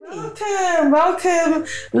Welcome,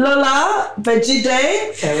 Lola,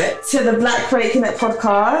 Bejide, to the Black Create Connect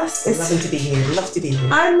podcast. It's lovely to be here. Love to be here.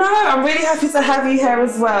 I know. I'm really happy to have you here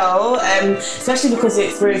as well, especially because your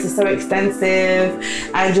experience is so extensive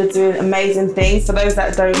and you're doing amazing things. For those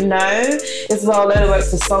that don't know, as well, Lola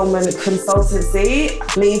works for Solomon Consultancy.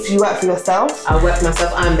 I believe you work for yourself. I work for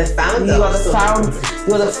myself. I'm the founder. You are the founder.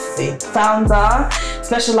 You're the founder.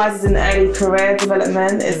 Specialises in early career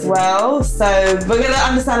development as well. So we're going to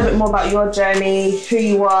understand a bit more about your journey, who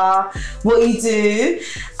you are, what you do,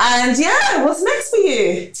 and what's next for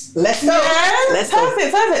you? Let's go. Yeah?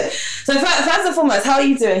 Perfect. So first and foremost, how are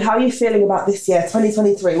you doing? How are you feeling about this year,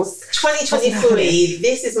 2023? 2023,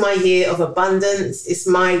 this is my year of abundance. It's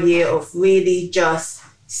my year of really just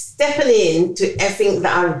stepping into everything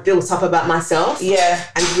that I've built up about myself. Yeah.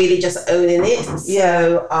 And really just owning it.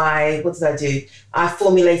 So what did I do? I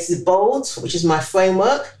formulated BOLD, which is my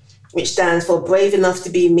framework, which stands for Brave Enough to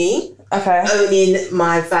Be Me. Okay. Owning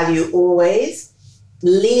my value always.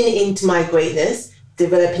 Leaning into my greatness.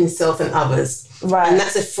 Developing self and others. Right. And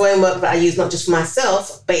that's a framework that I use not just for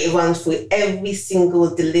myself, but it runs through every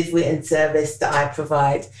single delivery and service that I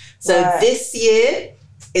provide. So This year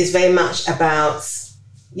is very much about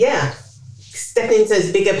stepping into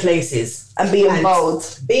those bigger places. And being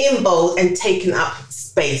bold. Being bold and taking up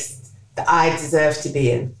space that I deserve to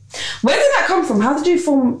be in. Where did that come from? How did you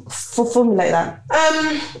formulate that?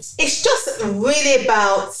 It's just really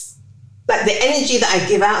about like the energy that I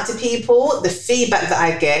give out to people, the feedback that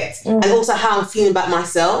I get, and also how I'm feeling about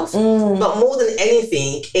myself. But more than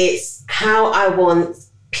anything, it's how I want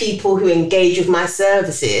people who engage with my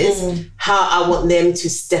services, how I want them to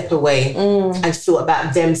step away and feel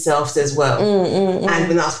about themselves as well. And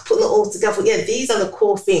when I was putting it all together, these are the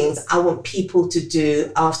core things I want people to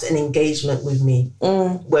do after an engagement with me.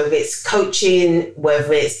 Whether it's coaching,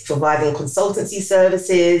 whether it's providing consultancy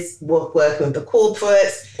services, working with the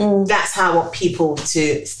corporates, that's how I want people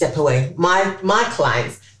to step away. My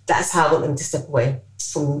clients, that's how I want them to step away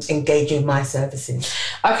from engaging with my services.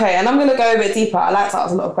 Okay, and I'm going to go a bit deeper. I like to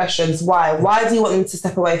ask a lot of questions. Why? Why do you want them to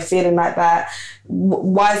step away feeling like that?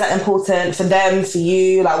 Why is that important for them, for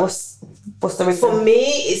you? Like, what's the reason? For me,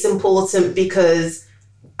 it's important because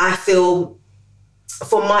I feel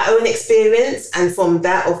from my own experience and from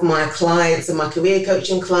that of my clients and my career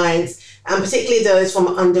coaching clients, and particularly those from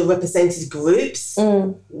underrepresented groups,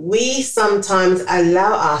 we sometimes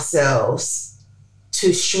allow ourselves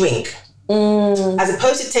to shrink. As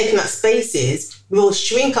opposed to taking up spaces, we will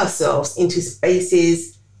shrink ourselves into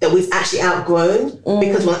spaces that we've actually outgrown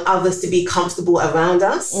because we want others to be comfortable around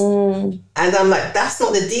us. And I'm like, that's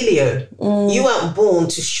not the dealio. You weren't born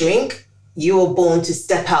to shrink. You were born to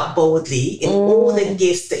step out boldly in all the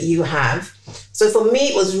gifts that you have. So for me,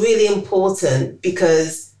 it was really important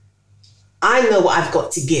because I know what I've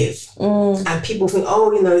got to give. And people think,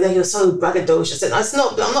 then you're so braggadocious. And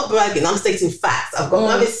I'm not bragging, I'm stating facts. I've got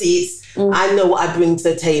my receipts. I know what I bring to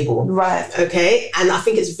the table. Right. Okay. And I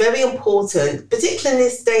think it's very important, particularly in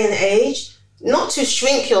this day and age, not to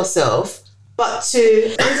shrink yourself, but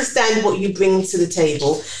to understand what you bring to the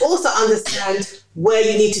table. Also understand where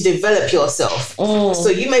you need to develop yourself. So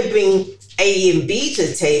you may bring A and B to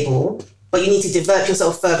the table, but you need to develop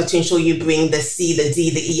yourself further to ensure you bring the C, the D,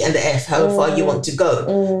 the E, and the F, however far you want to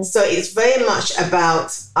go. So it's very much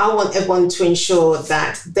about, I want everyone to ensure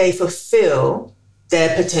that they fulfill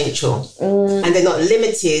their potential and they're not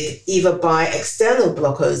limited either by external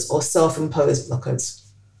blockers or self-imposed blockers.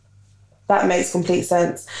 That makes complete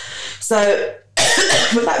sense. So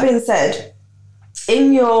with that being said,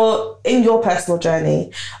 in your personal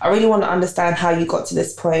journey, I really want to understand how you got to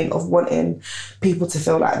this point of wanting people to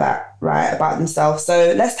feel like that, right, about themselves.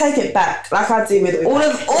 So let's take it back, like I do with all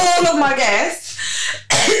of my guests,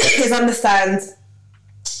 is understand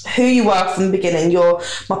who you were from the beginning.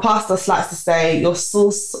 My pastor likes to say your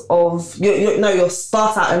source of your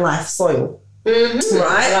start out in life soil. Right?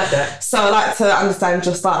 I like that. So I like to understand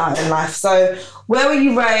your start out in life. So where were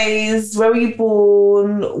you raised? Where were you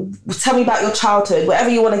born? Tell me about your childhood. Whatever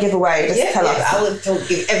you want to give away, just tell us. I would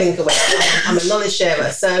give everything away. I'm a knowledge sharer.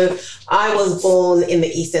 So I was born in the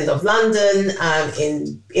East End of London,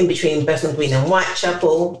 in between Bethnal Green and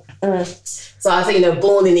Whitechapel. So I think,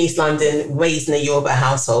 born in East London, raised in a Yoruba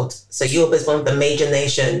household. So Yoruba is one of the major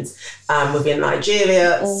nations within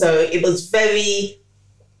Nigeria. So I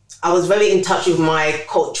was very in touch with my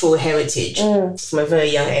cultural heritage from a very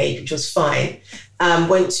young age, which was fine.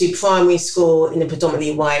 Went to primary school in a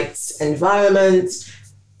predominantly white environment.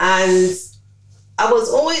 And I was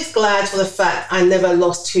always glad for the fact I never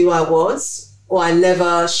lost who I was, or I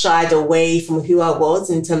never shied away from who I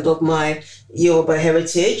was in terms of my Yoruba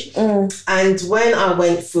heritage. And when I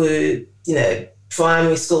went through,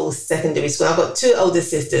 primary school, secondary school, I've got two older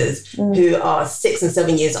sisters who are 6 and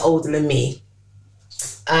 7 years older than me.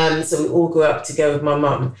 So we all grew up together with my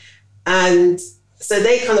mum. And so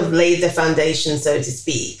they kind of laid the foundation, so to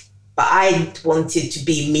speak. But I wanted to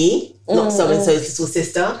be me, not so-and-so's little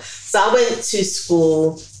sister. So I went to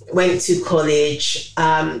school, went to college,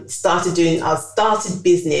 started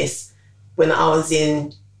business when I was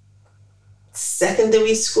in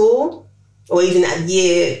secondary school, or even at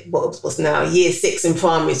year 6 in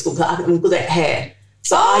primary school, because I'm good at hair.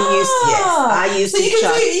 So I used to. You can do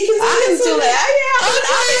that. Yeah, I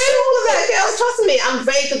can do all of that, girls. Trust me, I'm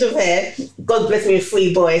very good with hair. God bless me with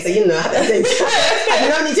 3 boys, so I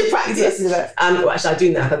don't need to practice. Well, actually, I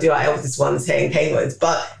do now. I do our eldest one's hair and cane words.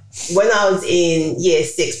 But when I was in year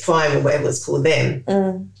 6 primary, whatever it's called then,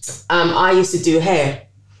 I used to do hair.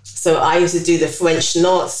 So I used to do the French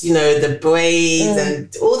knots, the braids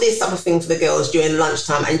and all this type of thing for the girls during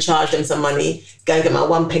lunchtime and charge them some money. Go and get my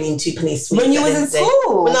 1 penny and 2 penny sweets. When you was in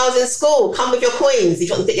school? When I was in school. Come with your coins if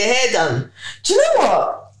you want to get your hair done. Do you know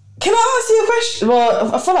what? Can I ask you a question?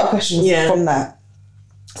 Well, a follow-up question from that.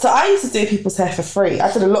 So I used to do people's hair for free.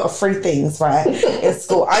 I did a lot of free things, right, in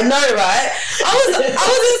school. I know, right? I was in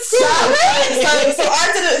school, right? So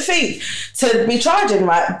I didn't think to be charging,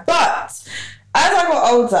 right? But as I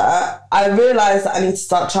got older, I realised that I need to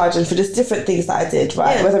start charging for just different things that I did,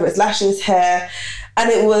 right? Yeah. Whether it's lashes, hair. And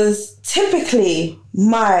it was typically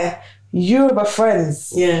my Yoruba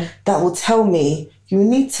friends that will tell me, you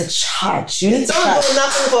need to charge. You need to charge. Don't do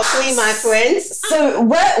nothing for free, my friends. So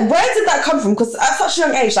where did that come from? Because at such a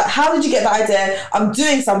young age, how did you get the idea, I'm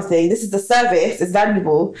doing something, this is the service, it's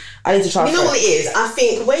valuable, I need to charge. You know what it is? I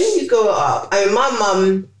think when you grow up, my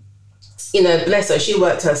mum, bless her, she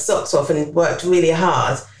worked her socks off and worked really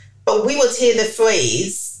hard. But we would hear the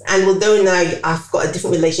phrase, and although now I've got a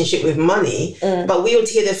different relationship with money, but we would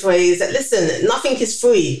hear the phrase that, listen, nothing is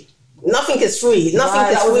free. Nothing is free.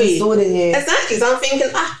 Nothing is free. Exactly. So I'm thinking,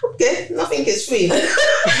 okay, nothing is free.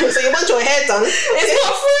 So you want your hair done? It's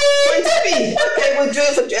not free. 20p. Okay, we'll do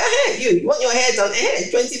it for you want your hair done?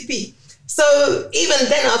 20p. So even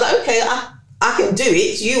then I was like, okay, I can do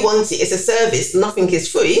it. You want it. It's a service. Nothing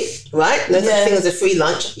is free, right? No such thing as a free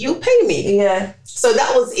lunch. You pay me. Yeah. So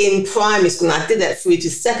that was in primary school, and I did that through to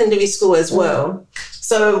secondary school as well.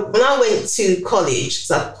 So when I went to college,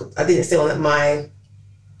 because I didn't stay on at my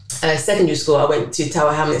secondary school, I went to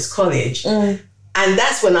Tower Hamlets College, and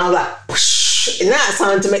that's when I was like, now it's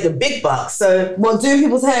time to make the big bucks. So, doing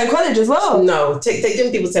people's hair in college as well? No,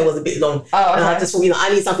 doing people's hair was a bit long. Oh, okay. And I just thought, I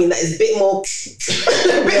need something that is a bit more,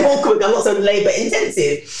 more quick. I'm not so labour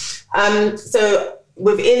intensive. So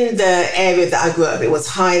within the area that I grew up, it was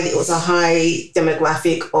a high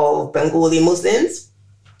demographic of Bengali Muslims.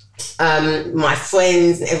 My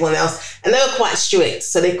friends and everyone else, and they were quite strict,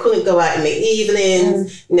 so they couldn't go out in the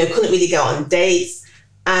evenings, couldn't really go on dates.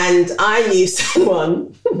 And I knew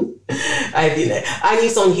someone, I knew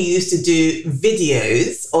someone who used to do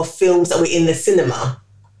videos of films that were in the cinema.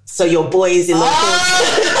 So your boy is in the No, I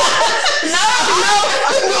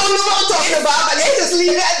don't know what I'm talking about, but let's just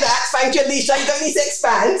leave it at that. Thank you, Alicia. You don't need to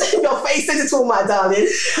expand. Your face says it all, my darling.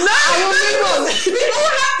 No, we've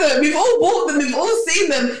all had them. We've all bought them. We've all seen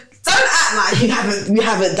them. Don't act like you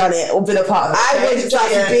haven't done it or been a part of it. I was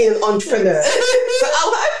just being an entrepreneur. So I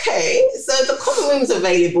was like, okay, so the common room's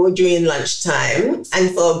available during lunchtime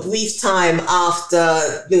and for a brief time after,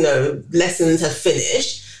 lessons have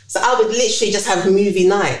finished. So I would literally just have movie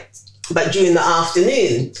night, but during the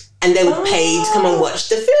afternoon. And they would pay to come and watch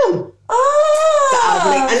the film. So I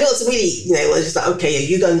would and it was really, it was just like, okay,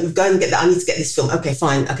 you go and get that. I need to get this film. Okay,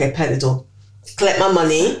 fine. Okay, pay the door. Collect my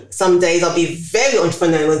money. Some days I'll be very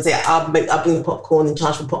entrepreneurial and say I'll bring the popcorn and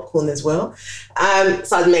charge for popcorn as well.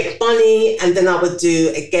 So I'd make money, and then I would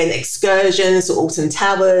do again excursions to Alton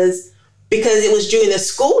Towers, because it was during the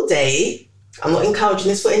school day. I'm not encouraging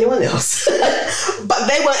this for anyone else, but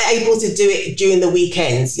they weren't able to do it during the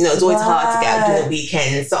weekends. It was always hard to get out during the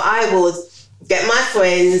weekends. So I would get my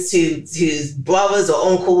friends whose brothers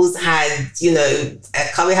or uncles had, a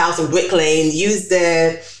curry house in Brick Lane, use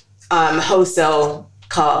their wholesale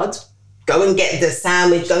card, go and get the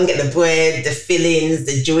sandwich, go and get the bread, the fillings,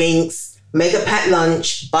 the drinks, make a packed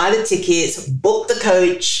lunch, buy the tickets, book the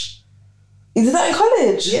coach. You did that in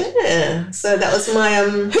college? Yeah. So that was my...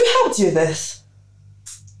 Who helped you with this?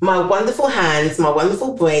 My wonderful hands, my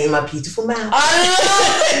wonderful brain, and my beautiful mouth. I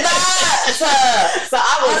love that! So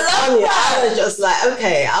I was just like,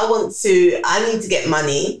 okay, I need to get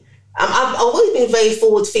money. I've always been very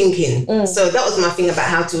forward thinking. So that was my thing about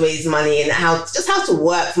how to raise money and how to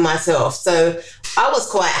work for myself. So I was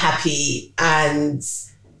quite happy. And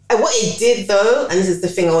what it did though, and this is the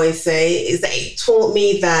thing I always say, is that it taught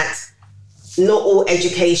me that not all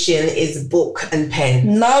education is book and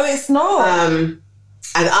pen. No, it's not.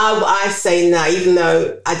 And I say now, even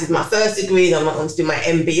though I did my first degree and I'm not going to do my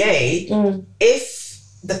MBA, if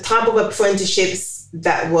the type of apprenticeships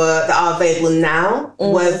that are available now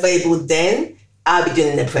were available then, I'll be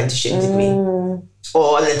doing an apprenticeship degree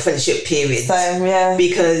or an apprenticeship period. Same, yeah.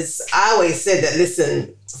 Because I always said that,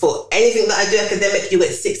 listen, for anything that I do academic, you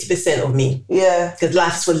get 60% of me. Yeah. Because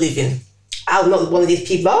life's for living. I'm not one of these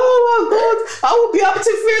people, oh my God, I will be up till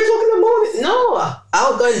 3 o'clock in the morning. No,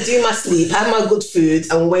 I'll go and do my sleep, have my good food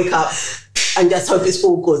and wake up and just hope it's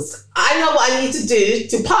all good. I know what I need to do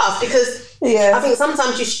to pass, because I think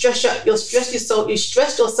sometimes you stress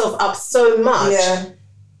yourself up so much. Yeah.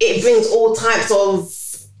 It brings all types of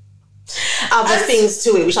other things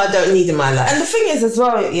to it, which I don't need in my life. And the thing is as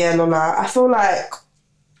well, Lola, I feel like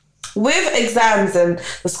with exams and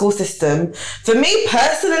the school system, for me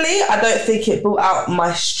personally, I don't think it brought out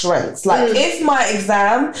my strengths. Like if my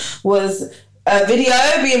exam was a video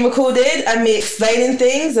being recorded and me explaining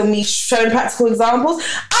things and me showing practical examples,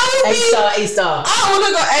 A star. I would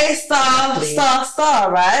have got A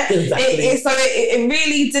star, right? Exactly. It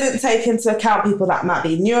really didn't take into account people that might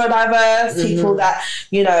be neurodiverse, people that,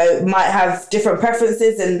 might have different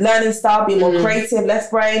preferences and learning style, be more creative,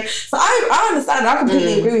 less brain. So I understand. I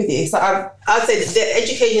completely agree with you. So I'd say that the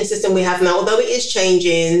education system we have now, although it is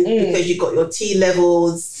changing, because you've got your T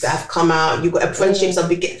levels that have come out, you've got apprenticeships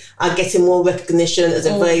are getting more recognition as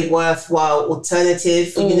a very worthwhile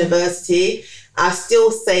alternative for university. I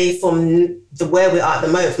still say from where we are at the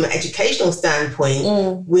moment, from an educational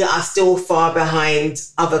standpoint, we are still far behind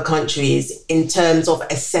other countries in terms of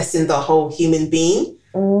assessing the whole human being.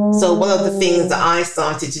 So one of the things that I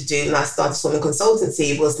started to do when I started Swimming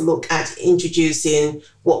Consultancy was look at introducing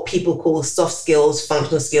what people call soft skills,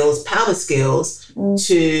 functional skills, power skills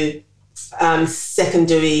to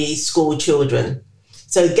secondary school children.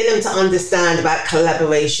 So get them to understand about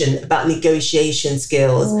collaboration, about negotiation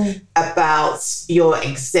skills, about your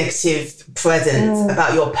executive presence,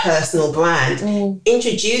 about your personal brand,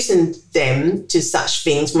 introducing them to such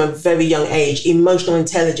things from a very young age, emotional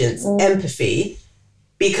intelligence, empathy.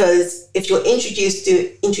 Because if you're introduced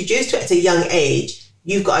to it at a young age,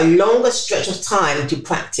 you've got a longer stretch of time to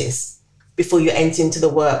practice before you enter into the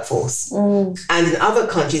workforce. And in other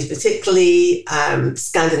countries, particularly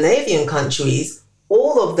Scandinavian countries,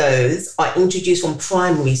 all of those are introduced from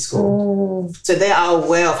primary school. So they are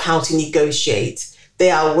aware of how to negotiate.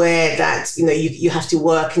 They are aware that, you have to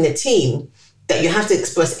work in a team, that you have to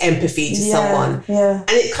express empathy to someone. And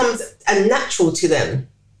it comes natural to them.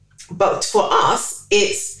 But for us,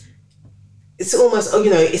 it's almost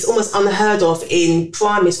unheard of in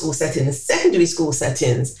primary school settings, secondary school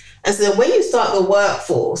settings. And so then when you start the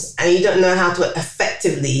workforce and you don't know how to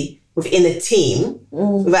effectively within a team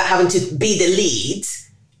without having to be the lead,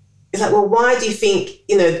 it's like, well, why do you think,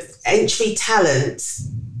 entry talent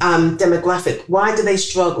demographic, why do they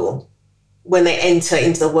struggle when they enter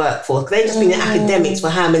into the workforce? They've just been in academics for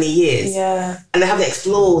how many years? And they haven't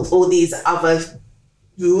explored all these other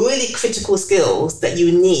really critical skills that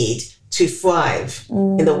you need to thrive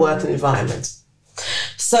in the working environment.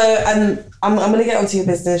 So, and I'm going to get onto your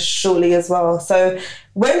business shortly as well. So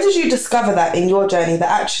when did you discover that in your journey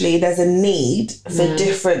that actually there's a need for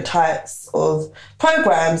different types of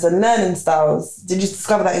programs and learning styles? Did you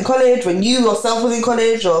discover that in college, when you yourself was in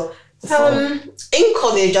college, or in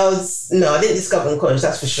college I didn't discover in college,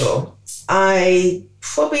 that's for sure. I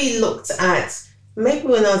probably looked at, maybe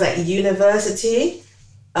when I was at university,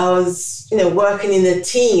 I was, working in a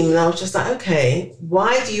team, and I was just like, okay,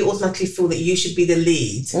 why do you automatically feel that you should be the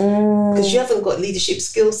lead? Because you haven't got leadership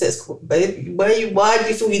skill sets, babe. Why do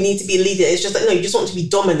you feel you need to be a leader? It's just like, no, you just want to be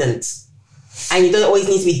dominant. And you don't always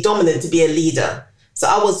need to be dominant to be a leader. So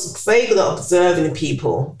I was very good at observing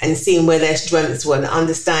people and seeing where their strengths were and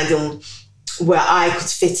understanding where I could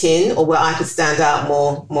fit in or where I could stand out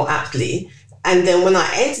more aptly. And then when I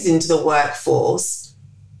entered into the workforce,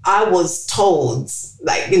 I was told,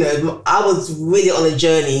 I was really on a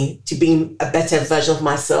journey to being a better version of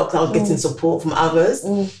myself. I was getting support from others,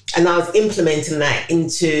 and I was implementing that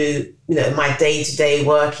into, my day-to-day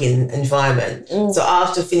working environment. So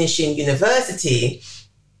after finishing university,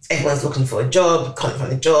 everyone's looking for a job, can't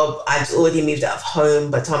find a job. I'd already moved out of home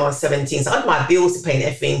by the time I was 17, so I had my bills to pay and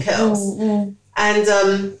everything else. And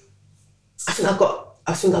I think I got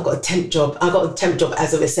I think I got a temp job. I got a temp job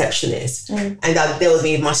as a receptionist. And there was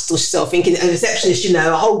me with my stush self thinking, a receptionist, you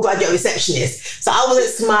know, a whole graduate receptionist. So I wasn't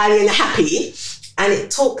smiling and happy. And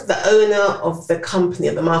it took the owner of the company,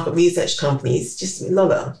 of the market research companies, just,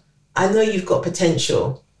 Lola, I know you've got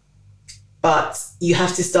potential, but you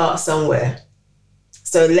have to start somewhere.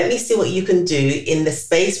 So let me see what you can do in the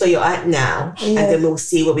space where you're at now, and then we'll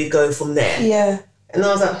see where we go from there. Yeah. And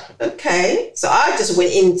I was like, okay. So I just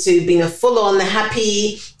went into being a full-on,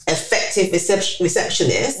 happy, effective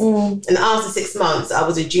receptionist. And after 6 months, I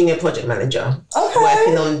was a junior project manager.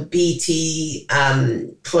 Working on BT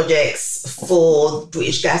projects for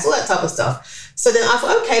British Gas, all that type of stuff. So then I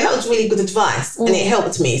thought, okay, that was really good advice. And it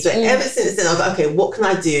helped me. So ever since then, I was like, okay, what can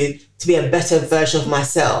I do to be a better version of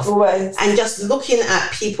myself? Right. And just looking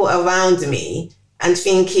at people around me and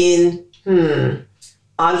thinking,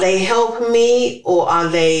 are they helping me or are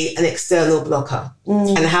they an external blocker?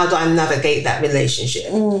 And how do I navigate that relationship?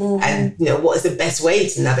 And, you know, what is the best way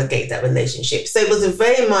to navigate that relationship? So it was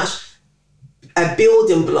very much a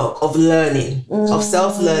building block of learning, of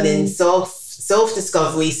self-learning,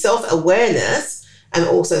 self-discovery, self-awareness, and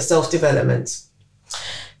also self-development.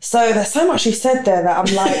 So there's so much you said there that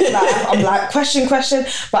I'm like, question,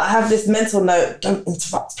 but I have this mental note, don't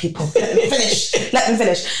interrupt people, let them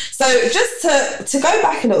finish. So just to go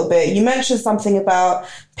back a little bit, you mentioned something about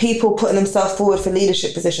people putting themselves forward for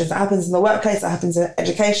leadership positions. That happens in the workplace, that happens in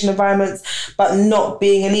education environments, but not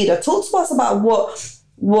being a leader. Talk to us about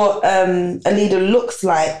what a leader looks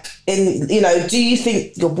like. Do you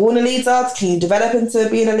think you're born a leader? Can you develop into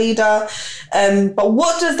being a leader? But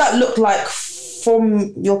what does that look like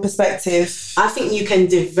from your perspective? I think you can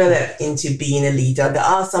develop into being a leader. There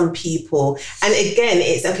are some people, and again,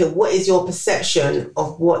 it's okay, what is your perception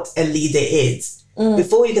of what a leader is?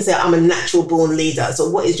 Before you can say, I'm a natural born leader. So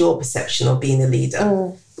what is your perception of being a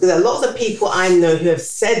leader? Because a lot of the people I know who have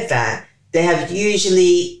said that, they have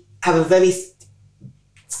usually have a very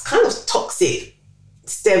kind of toxic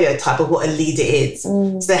stereotype of what a leader is.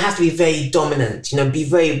 So they have to be very dominant, be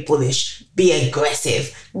very bullish, be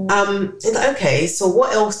aggressive. Okay, so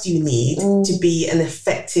what else do you need to be an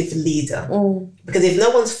effective leader? Because if no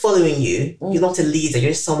one's following you, you're not a leader.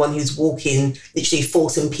 You're just someone who's walking, literally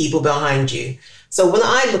forcing people behind you. So when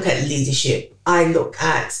I look at leadership, I look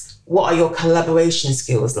at what are your collaboration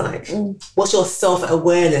skills like? What's your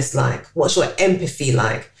self-awareness like? What's your empathy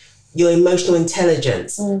like? Your emotional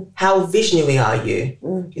intelligence, how visionary are you?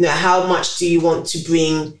 How much do you want to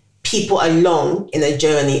bring people along in a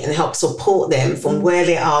journey and help support them from where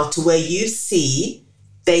they are to where you see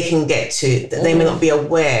they can get to, that they may not be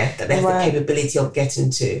aware that they have the capability of getting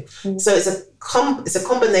to. So it's a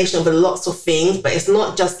combination of lots of things, but it's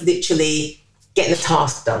not just literally getting a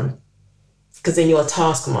task done, because then you're a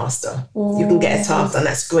taskmaster. You can get a task done,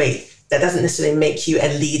 that's great. That doesn't necessarily make you a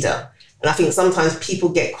leader. And I think sometimes people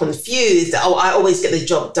get confused that, I always get the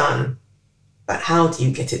job done. But how do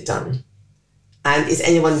you get it done? And is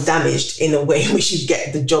anyone damaged in a way in which you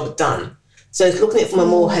get the job done? So it's looking at it from a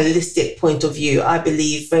more holistic point of view. I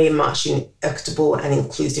believe very much in equitable and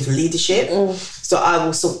inclusive leadership. So I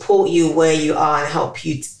will support you where you are and help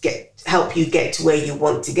you get to where you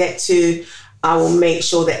want to get to. I will make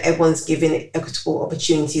sure that everyone's given equitable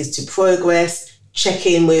opportunities to progress, check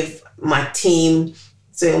in with my team.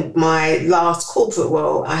 So in my last corporate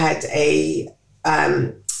role, I had a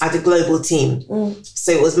global team.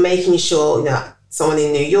 So it was making sure, someone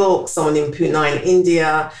in New York, someone in Pune in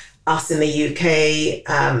India, us in the UK,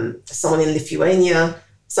 someone in Lithuania.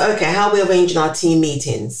 So, okay, how are we arranging our team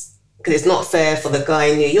meetings? Because it's not fair for the guy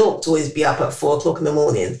in New York to always be up at 4:00 in the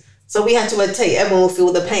morning. So we had to rotate. Everyone will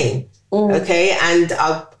feel the pain. Okay, and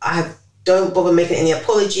I don't bother making any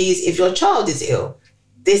apologies if your child is ill.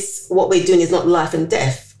 What we're doing is not life and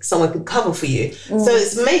death. Someone can cover for you. So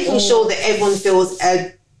it's making sure that everyone feels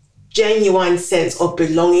a genuine sense of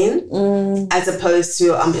belonging as opposed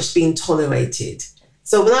to I'm just being tolerated.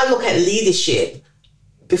 So when I look at leadership,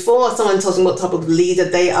 before someone tells me what type of leader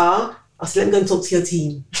they are, I say, let me go and talk to your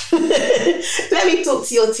team. Let me talk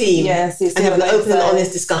to your team and have an open and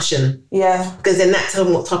honest discussion. Yeah. Because then that tells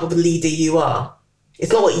me what type of leader you are.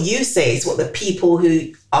 It's not what you say, it's what the people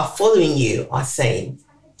who are following you are saying.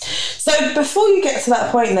 So before you get to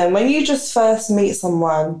that point then, when you just first meet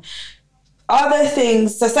someone, are there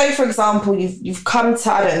things, so say for example, you've come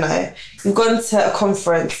to, I don't know, you've gone to a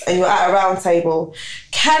conference and you're at a round table,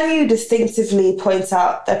 can you distinctively point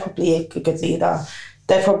out they're probably a good leader,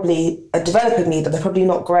 they're probably a developing leader, they're probably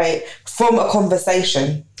not great, from a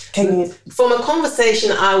conversation? Can you? From a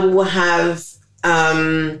conversation, I will have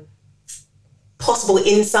possible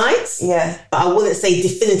insights. Yeah. But I wouldn't say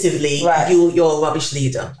definitively you're a rubbish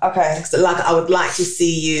leader. Okay. So like I would like to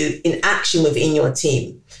see you in action within your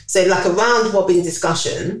team. So like a round robin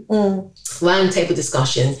discussion, round table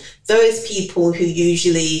discussion, those people who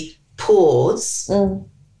usually pause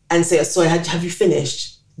and say, oh, sorry, have you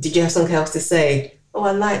finished? Did you have something else to say? Oh,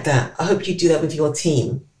 I like that. I hope you do that with your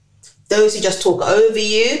team. Those who just talk over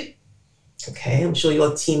you, okay, I'm sure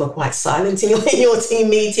your team are quite silent in your team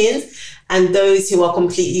meetings. And those who are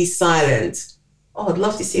completely silent, oh, I'd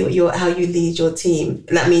love to see how you lead your team.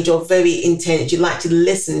 And that means you're very intense. You like to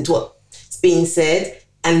listen to what's being said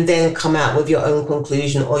and then come out with your own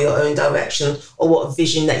conclusion or your own direction or what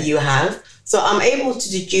vision that you have. So I'm able to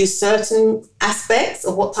deduce certain aspects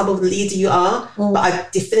of what type of leader you are, but I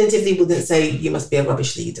definitively wouldn't say you must be a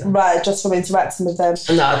rubbish leader. Right, just from interacting with them.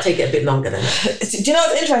 No, I'll take it a bit longer than that. Do you know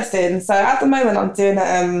what's interesting? So at the moment I'm doing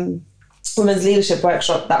a women's leadership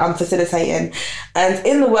workshop that I'm facilitating, and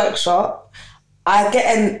in the workshop I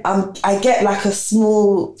get like a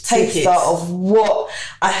small taster of what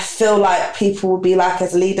I feel like people will be like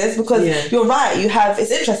as leaders, because you're right,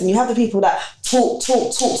 it's interesting, you have the people that talk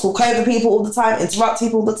over people all the time, interrupt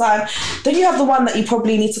people all the time. Then you have the one that you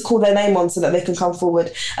probably need to call their name on so that they can come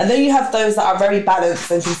forward, and then you have those that are very balanced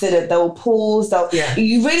and considered. They'll pause,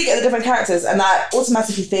 you really get the different characters, and I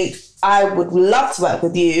automatically think I would love to work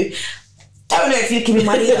with you. Don't know if you can be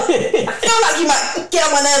my leader. I feel like you might get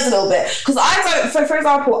on my nerves a little bit, because for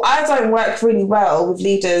example, I don't work really well with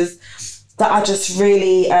leaders that are just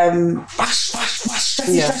really stressy.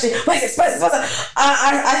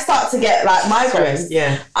 I start to get like migraines.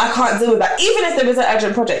 Yeah. I can't deal with that. Even if there is an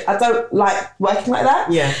urgent project, I don't like working like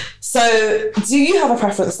that. Yeah. So do you have a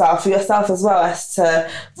preference style for yourself as well, as to,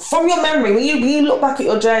 from your memory, when you look back at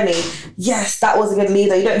your journey, yes, that was a good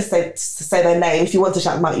leader. You don't need to say their name. If you want to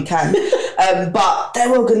shout them out, you can. But they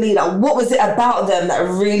were a good leader. What was it about them that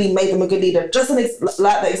really made them a good leader? Just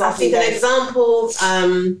like the example. I think an example,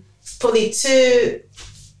 probably two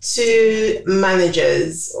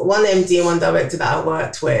managers, one MD and one director that I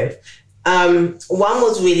worked with. One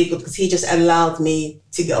was really good because he just allowed me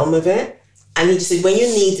to get on with it. And he just said, when you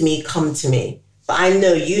need me, come to me. But I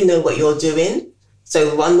know you know what you're doing,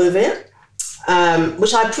 so run with it.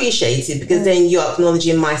 Which I appreciated, because then you're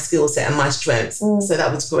acknowledging my skill set and my strengths. So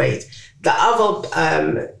that was great. The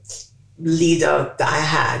other leader that I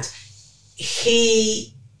had,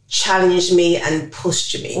 he challenged me and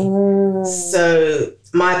pushed me. So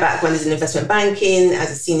my background is in investment banking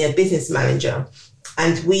as a senior business manager,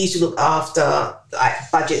 and we used to look after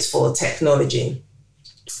budgets for technology.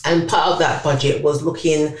 And part of that budget was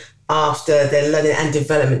looking after the learning and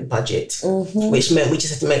development budget, which meant we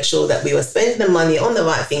just had to make sure that we were spending the money on the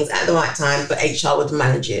right things at the right time, but HR would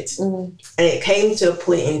manage it. And it came to a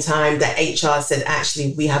point in time that HR said,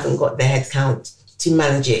 actually, we haven't got the headcount to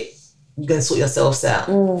manage it. You're going to sort yourselves out.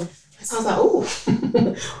 So I was like,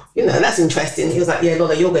 oh, that's interesting. He was like, yeah,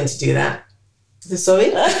 Lola, you're going to do that. I said, sorry?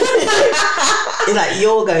 He's like,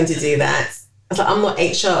 you're going to do that. I was like, I'm not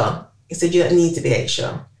HR. He said, you don't need to be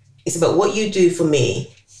HR. He said, but what you do for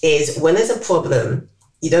me is when there's a problem,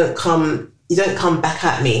 you don't come back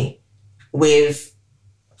at me with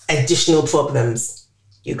additional problems.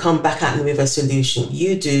 You come back at me with a solution.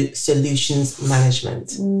 You do solutions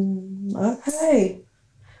management. Okay.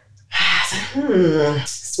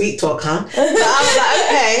 Sweet talk, huh? But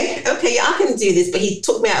I was like, okay, yeah, I can do this. But he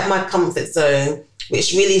took me out of my comfort zone,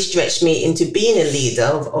 which really stretched me into being a leader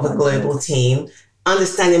of a global team,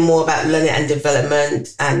 understanding more about learning and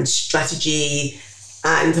development and strategy,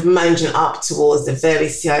 and managing up towards the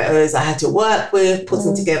various CIOs I had to work with,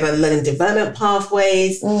 putting together learning development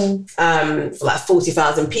pathways for like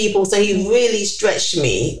 40,000 people. So he really stretched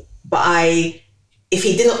me. But if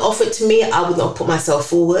he didn't offer it to me, I would not put myself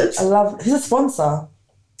forward. I love it. He's a sponsor.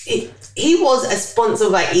 He was a sponsor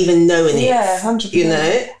without even knowing it. Yeah,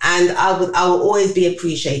 100%. And I will always be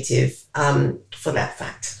appreciative for that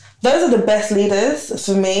fact. Those are the best leaders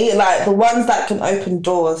for me, like the ones that can open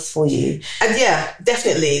doors for you. And yeah,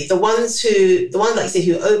 definitely. The ones like you say,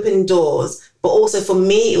 who open doors, but also for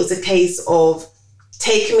me, it was a case of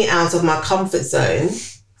taking me out of my comfort zone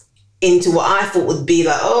into what I thought would be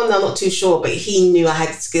like, oh no, I'm not too sure, but he knew I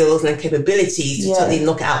had skills and capabilities to totally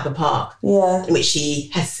knock it out of the park, which he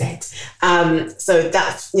has said. So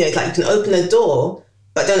that's, it's like you can open a door,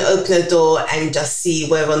 but don't open a door and just see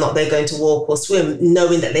whether or not they're going to walk or swim,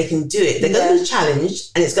 knowing that they can do it. They're going to be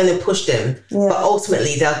challenged and it's going to push them, but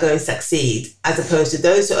ultimately they're going to succeed, as opposed to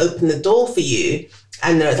those who open the door for you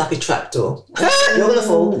and know it's like a trapdoor. You're going to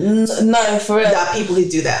fall. No, for real. There are people who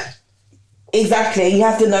do that. Exactly. You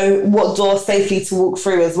have to know what door safely to walk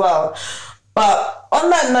through as well. But on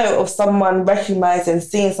that note of someone recognizing,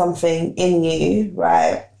 seeing something in you,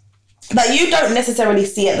 right, that you don't necessarily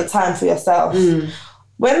see at the time for yourself,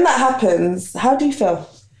 when that happens, how do you feel?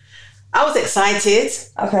 I was excited.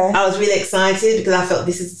 Okay. I was really excited because I felt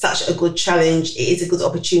this is such a good challenge. It is a good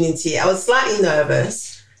opportunity. I was slightly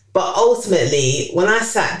nervous, but ultimately, when I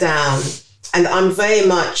sat down, and I'm very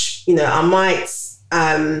much, I might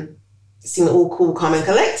seem all cool, calm and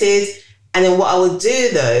collected. And then what I would do,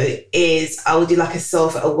 though, is I would do like a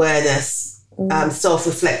self-awareness,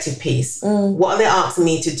 self-reflective piece. What are they asking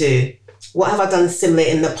me to do? What have I done similar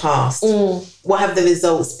in the past? What have the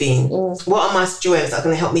results been? What are my strengths that are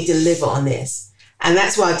going to help me deliver on this? And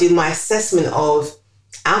that's why I do my assessment of,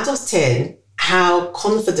 out of 10, how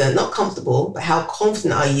confident, not comfortable, but how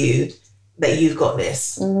confident are you that you've got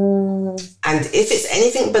this? And if it's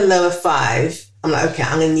anything below a 5, I'm like, okay,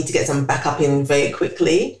 I'm going to need to get some backup in very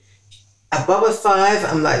quickly. Above a 5,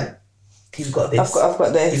 I'm like, you've got this. I've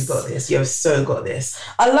got this. You've got this. You've so got this.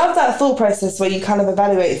 I love that thought process where you kind of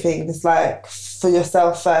evaluate things like for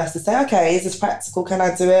yourself first to say, okay, is this practical? Can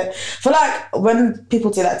I do it? For like when people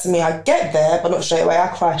do that to me, I get there, but not straight away. I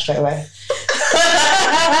cry straight away.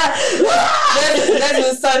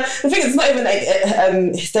 So the thing is, it's not even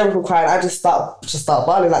a hysterical crying. I just start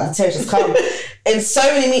bawling, like the tears just come. In so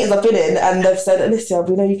many meetings I've been in, and they've said, Alicia,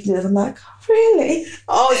 we know you can do this. I'm like, really?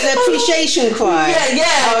 Oh, it's an appreciation cry.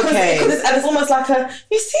 Yeah. Okay. And it's almost like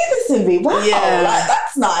you see this in me. Wow, like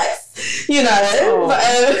that's nice. But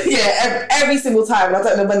every single time, and I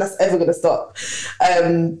don't know when that's ever going to stop.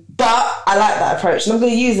 But I like that approach, and I'm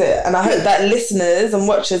going to use it. And I hope that listeners and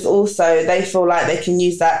watchers also, they feel like they can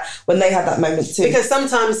use that when they have that moment too. Because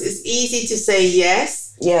sometimes it's easy to say yes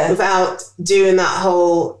without doing that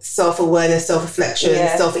whole self-awareness, self-reflection,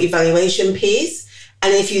 self-evaluation piece.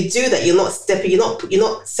 And if you do that, you're not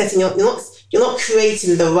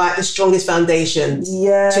creating the strongest foundation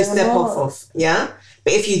to step off of. Yeah.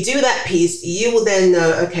 But if you do that piece, you will then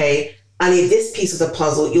know, okay, I need this piece of the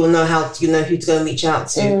puzzle. You'll know who to go and reach out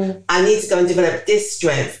to. I need to go and develop this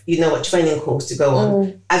strength. You know what training course to go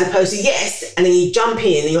on. As opposed to yes, and then you jump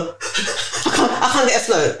in and you're, I can't get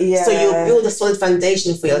afloat. Yeah. So you'll build a solid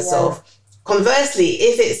foundation for yourself. Yeah. Conversely,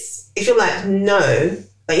 if you're like, no,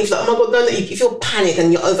 like if you're like, oh my God, no, you feel panic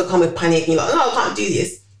and you're overcome with panic and you're like, no, I can't do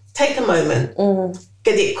this. Take a moment.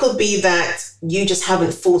 Because it could be that you just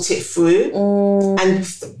haven't thought it through. And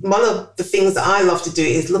one of the things that I love to do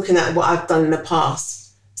is looking at what I've done in the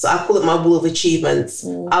past. So I call it my wall of achievements.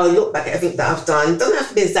 I will look back at everything that I've done. It doesn't have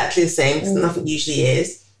to be exactly the same, because nothing usually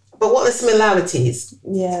is. But what are the similarities?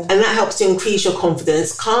 Yeah. And that helps to increase your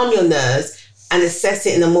confidence, calm your nerves, and assess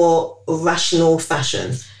it in a more rational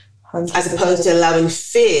fashion. 100%. As opposed to allowing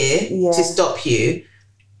fear to stop you.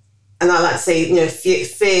 And I like to say,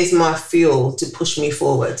 fear is my fuel to push me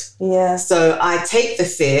forward. Yeah. So I take the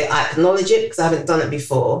fear, I acknowledge it because I haven't done it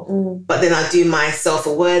before. But then I do my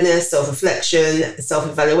self-awareness, self-reflection,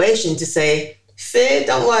 self-evaluation to say, fear,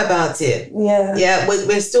 don't worry about it. Yeah. Yeah,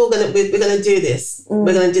 we're still gonna do this. We're gonna do this.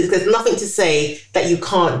 There's nothing to say that you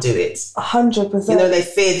can't do it. 100%. They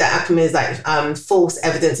fear that acronym is like false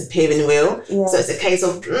evidence appearing real. Yeah. So it's a case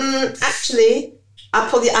of actually, I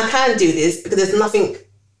can do this because there's nothing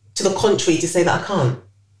to the contrary to say that I can't.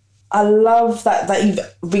 I love that you've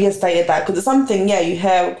reinstated that, because it's something, you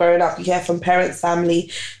hear growing up, you hear from parents,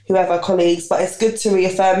 family, whoever, colleagues, but it's good to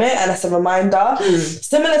reaffirm it, and it's a reminder.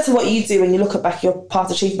 Similar to what you do when you look back at your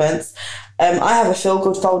past achievements, I have a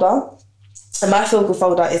feel-good folder. And my feel-good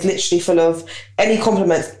folder is literally full of any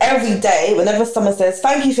compliments. Every day, whenever someone says,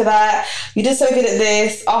 thank you for that, you did so good at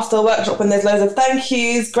this, after a workshop when there's loads of thank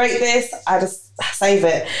yous, great this, I just save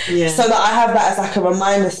it. Yeah. So that I have that as like a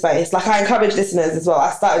reminder space. Like, I encourage listeners as well.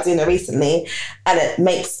 I started doing it recently, and it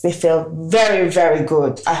makes me feel very, very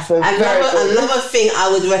good. I feel very good. Another thing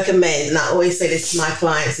I would recommend, and I always say this to my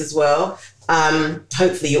clients as well,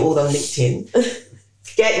 hopefully you're all on LinkedIn,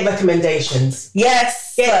 get recommendations. Yes.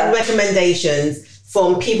 Get recommendations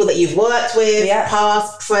from people that you've worked with,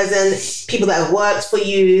 past, present, people that have worked for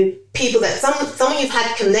you, people that someone you've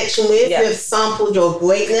had connection with, who have sampled your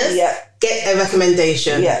greatness. Get a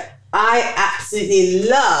recommendation. I absolutely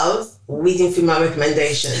love reading through my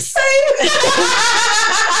recommendations. Same. I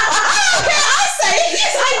say it.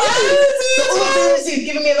 Yes, I do. So all those who've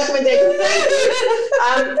given me a recommendation, thank you.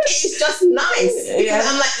 It's just nice. Because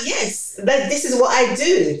I'm like, yes, this is what I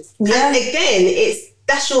do. And again,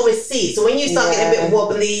 that's your receipt. So when you start getting a bit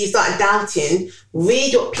wobbly, you start doubting,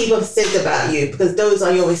 read what people have said about you, because those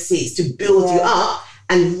are your receipts to build you up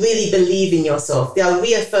and really believe in yourself. They are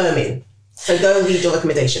reaffirming. So go and read your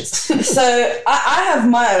recommendations. So I have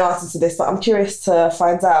my own answer to this, but I'm curious to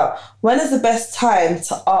find out. When is the best time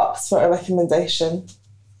to ask for a recommendation?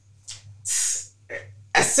 As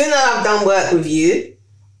soon as I've done work with you,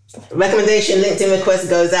 recommendation, LinkedIn request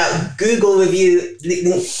goes out, Google review,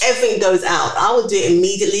 everything goes out. I will do it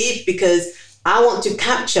immediately because I want to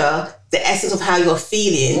capture the essence of how you're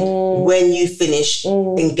feeling when you finish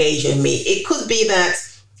engaging with me. It could be that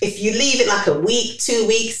if you leave it like a week, 2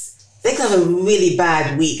 weeks, they could have a really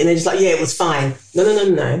bad week and they're just like, yeah, it was fine. No. No.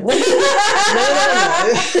 Remember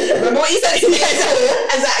what you said to me?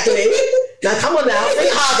 Exactly. Now come on now, think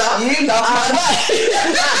harder. You love my life.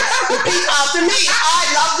 Repeat after me. I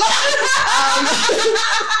love life.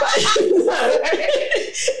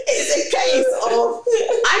 It's a case of,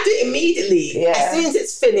 I do it immediately. Yeah. As soon as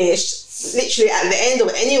it's finished, literally at the end of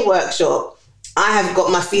any workshop, I have got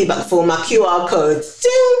my feedback form, my QR code.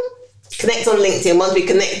 Ding! Connect on LinkedIn. Once we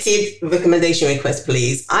connected, recommendation request,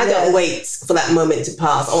 please. I don't wait for that moment to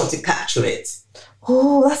pass. I want to capture it.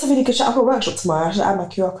 Oh, that's a really good shot. I've got a workshop tomorrow. I should add my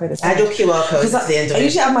QR code as well. Add your QR code at the end of it. I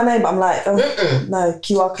usually add my name, but I'm like, no,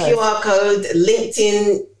 QR code. QR code,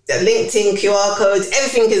 LinkedIn QR codes,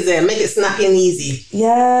 everything is there. Make it snappy and easy.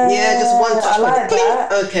 Yeah, just one touch point. Like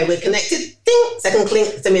that. Okay, we're connected. Ding. Second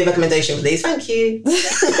clink. Send me a recommendation, please. Thank you.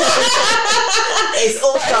 It's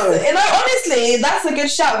all done. You know, honestly, that's a good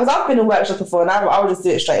shout because I've been in workshops before and I would just do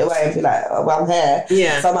it straight away and be like, oh, well, I'm here.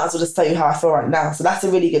 Yeah. So I might as well just tell you how I feel right now. So that's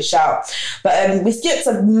a really good shout. But we skipped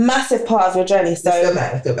a massive part of your journey. So Let's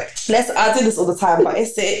go back. I do this all the time, but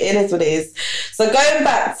it is what it is. So going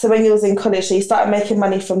back to when you was in college, so you started making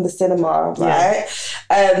money from the cinema, right?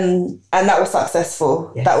 Yeah. And that was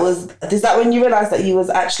successful. Yes. Is that when you realised that you was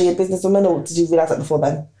actually a businesswoman, or did you realise that before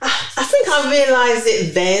then? I think I realised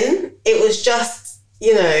it then. It was just,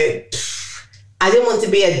 I didn't want to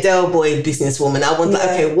be a Del Boy businesswoman. I wanted,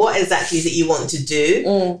 okay, what exactly is it you want to do?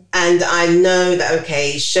 And I know that,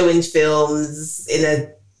 okay, showing films in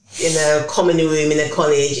a common room in a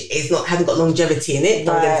college hasn't got longevity in it.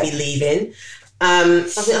 I'm going to be leaving. So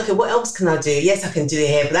I think, okay, what else can I do? Yes, I can do it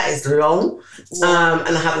here, but that is long.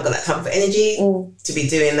 And I haven't got that type of energy to be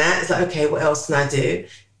doing that. It's like, okay, what else can I do?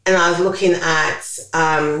 And I was looking at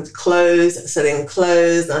clothes, selling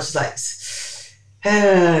clothes, and I was just like,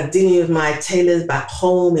 dealing with my tailors back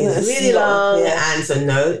home is really long. And so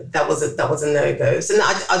no, that was a no-go. So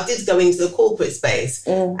I did go into the corporate space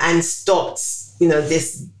and stopped,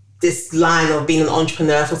 this line of being an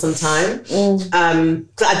entrepreneur for some time.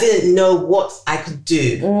 Because I didn't know what I could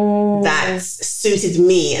do that suited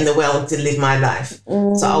me and the way I wanted to live my life.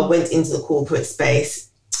 So I went into the corporate space.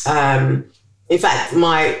 In fact,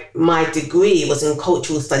 my degree was in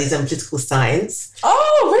cultural studies and political science.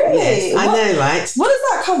 Oh, really? Yes, I know, right? What does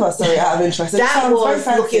that cover? Sorry, out of interest. That was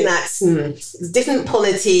looking at different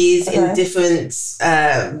polities in different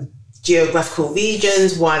geographical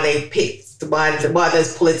regions, why they picked, why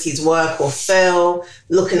those policies work or fail,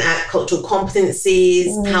 looking at cultural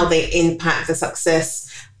competencies, how they impact the success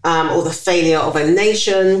or the failure of a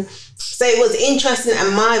nation. So it was interesting,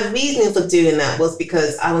 and my reasoning for doing that was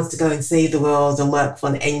because I wanted to go and save the world and work for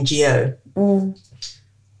an NGO.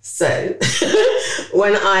 So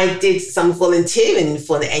when I did some volunteering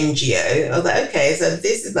for an NGO, I was like, okay, so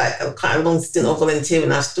this is like quite a long stint of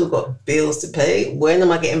volunteering. I've still got bills to pay. When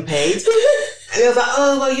am I getting paid? And they was like,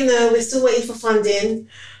 oh, well, we're still waiting for funding.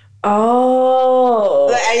 Oh.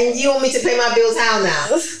 And you want me to pay my bills how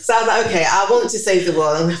now? So I was like, okay, I want to save the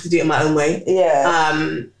world. I'm going to have to do it my own way.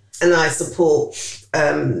 Yeah. And I support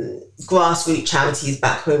grassroots charities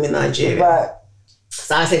back home in Nigeria. Right.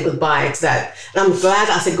 So I said goodbye to that. And I'm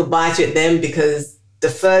glad I said goodbye to it then, because the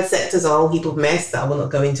third sector is a whole heap of mess that I will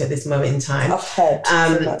not go into at this moment in time. I've heard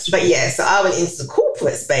so much. But yeah, so I went into the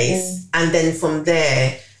corporate space. And then from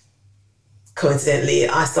there, coincidentally,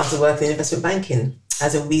 I started working in investment banking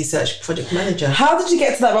as a research project manager. How did you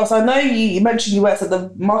get to that role? So I know you mentioned you worked at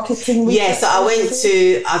the marketing. Yeah, so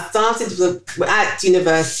I started at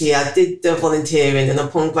university, I did the volunteering, and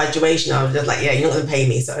upon graduation, I was just like, yeah, you're not going to pay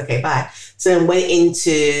me, so okay, bye. So then went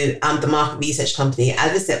into the market research company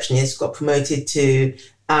as receptionist, got promoted to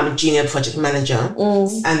junior project manager,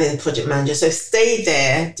 and then project manager. So stayed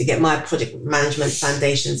there to get my project management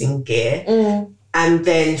foundations in gear. And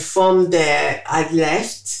then from there, I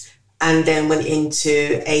left and then went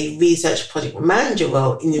into a research project manager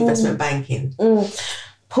role in investment banking.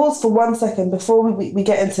 Pause for 1 second before we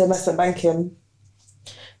get into investment banking.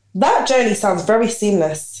 That journey sounds very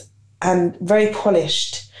seamless and very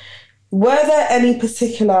polished. Were there any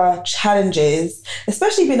particular challenges,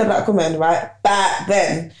 especially being a black woman, right, back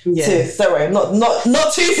then? Yes. Sorry, not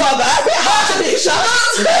too far back.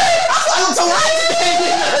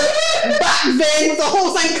 back then with the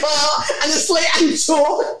horse and car and the slate and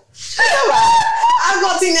chalk. Alright. I've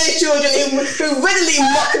got teenage children who readily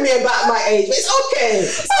mock me about my age, but it's okay.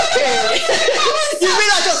 It's okay. You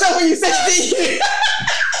realised yourself when you said it, didn't you?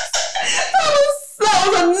 That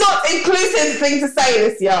was a not inclusive thing to say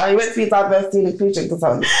this year. I went to be diversity and inclusion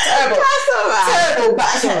consultant. Terrible. That's alright. Terrible.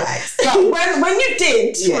 That's alright. But when you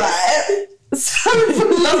did, right? So I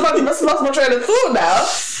must have lost my train of thought now.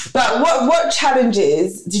 But what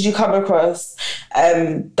challenges did you come across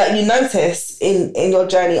that you noticed in your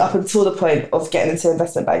journey up until the point of getting into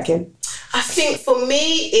investment banking? I think for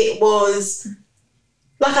me it was,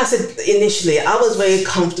 like I said initially, I was very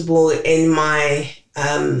comfortable in my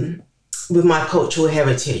with my cultural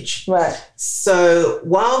heritage. Right. So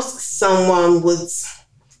whilst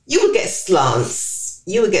you would get slants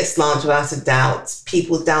without a doubt,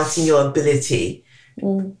 people doubting your ability.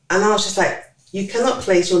 And I was just like, you cannot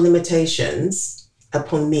place your limitations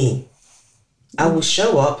upon me. I will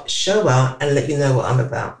show up, show out, and let you know what I'm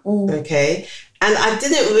about. Okay? And I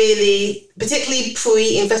didn't really, particularly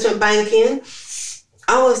pre-investment banking,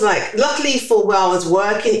 I was like, luckily for where I was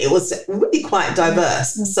working, it was really quite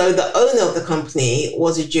diverse. So the owner of the company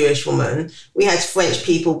was a Jewish woman. We had French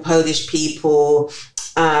people, Polish people,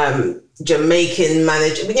 Jamaican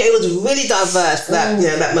manager. It was really diverse for that,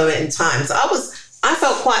 that moment in time. So I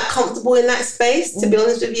felt quite comfortable in that space, to be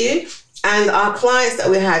honest with you. And our clients that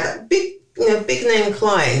we had, big name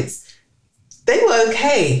clients, they were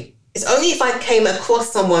okay. It's only if I came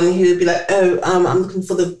across someone who would be like, I'm looking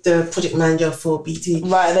for the project manager for BT.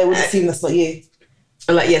 Right, they would assume that's not you.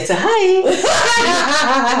 I'm like, yeah, so hi. And it's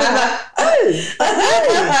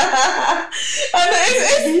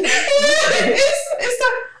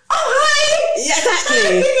like, oh, hi. Yeah,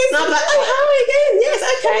 exactly. And I'm like, oh, hi again. Yes,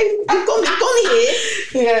 okay. I've gone here.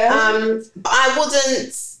 Yeah. But I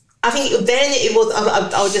wouldn't. I think then it was,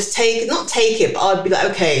 I would just not take it, but I'd be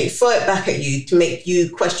like, okay, throw it back at you to make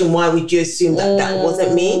you question why would you assume that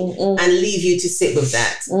wasn't me and leave you to sit with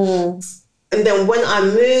that. And then when I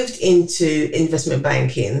moved into investment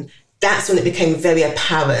banking, that's when it became very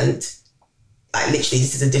apparent, like literally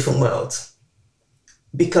this is a different world.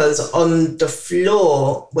 Because on the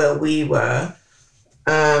floor where we were,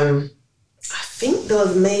 I think there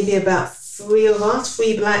was maybe about three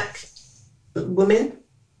black women.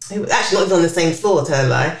 Actually, not even on the same floor, tell a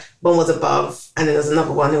lie. One was above, and then there was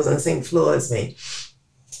another one who was on the same floor as me.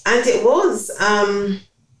 And it was,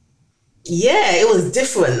 it was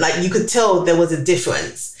different. Like, you could tell there was a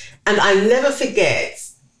difference. And I never forget,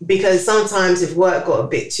 because sometimes if work got a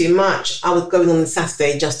bit too much, I would go in on the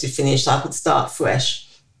Saturday just to finish so I could start fresh.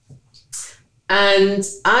 And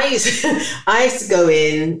I used to go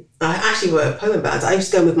in, I actually wrote a poem about it. I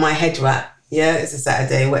used to go with my head wrap. Yeah, it's a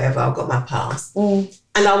Saturday, whatever, I've got my pass.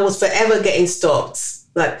 And I was forever getting stopped.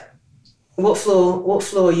 Like, what floor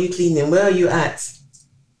are you cleaning? Where are you at?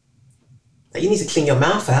 Like, you need to clean your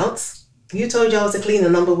mouth out. Who told you I was a cleaner,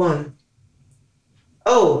 number one?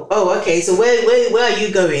 Oh, okay. So where are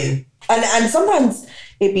you going? And sometimes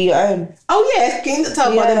it'd be your own. Oh yeah, can you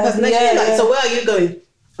tell by the person? So where are you going?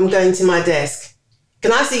 I'm going to my desk.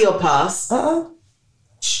 Can I see your pass?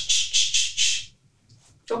 Shh.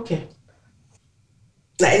 Okay.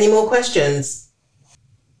 Like, any more questions?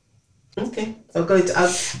 Okay, I'll go to.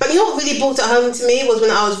 But you know what really brought it home to me was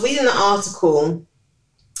when I was reading an article,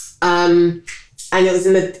 and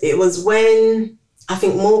it was when I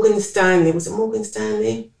think Morgan Stanley, was it Morgan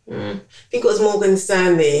Stanley? I think it was Morgan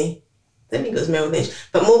Stanley. I don't think it was Merrill Lynch,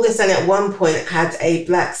 but Morgan Stanley at one point had a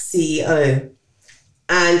black CEO,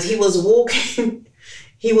 and he was walking.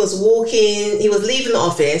 He was leaving the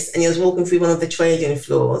office, and he was walking through one of the trading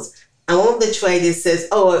floors. And one of the traders says,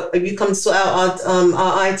 "Oh, have you come to sort out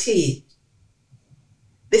our IT?"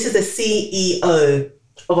 This is the CEO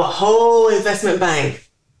of a whole investment bank.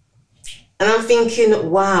 And I'm thinking,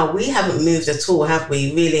 wow, we haven't moved at all, have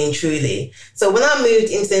we, really and truly? So when I moved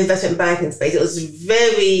into the investment banking space, it was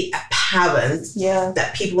very apparent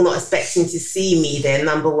that people were not expecting to see me there,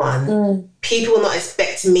 number one. People were not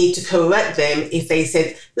expecting me to correct them if they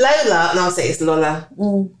said, Lola, and I'll say, it's Lola.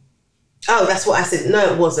 Oh, that's what I said.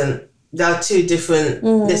 No, it wasn't. There are two different,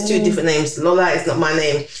 there's two different names. Lola is not my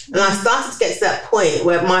name. And I started to get to that point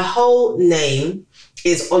where my whole name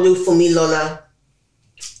is Olufumi Lola.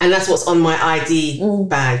 And that's what's on my ID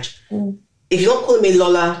badge. If you're not calling me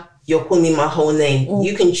Lola, you're calling me my whole name.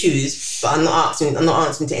 You can choose, but I'm not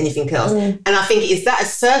answering to anything else. And I think it's that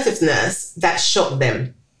assertiveness that shocked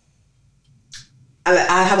them.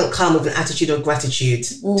 I haven't come with an attitude of gratitude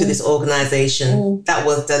to this organization. That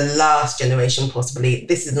was the last generation, possibly.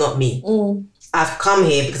 This is not me. I've come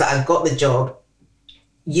here because I got the job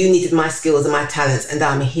you needed my skills and my talents, and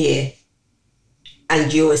I'm here.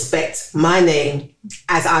 And you respect my name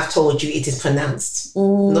as I've told you it is pronounced,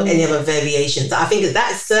 not any other variations. I think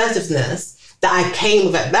that assertiveness that I came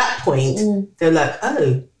with at that point, they're like,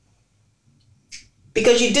 oh.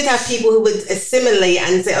 Because you did have people who would assimilate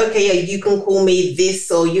and say, okay, yeah, you can call me this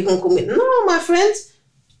or you can call me... No, my friend,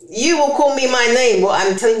 you will call me my name, what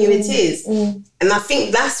I'm telling you it is. And I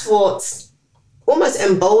think that's what almost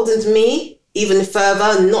emboldened me even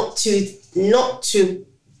further, not to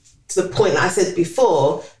the point that I said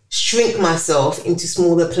before, shrink myself into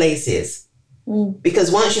smaller places.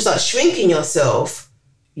 Because once you start shrinking yourself,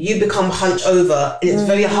 you become hunched over, and it's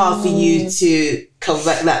very hard for you to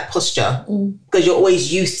correct that posture because you're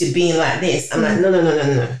always used to being like this. I'm like,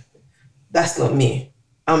 no. That's not me.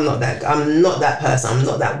 I'm not that person. I'm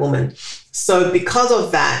not that woman. So because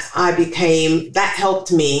of that, that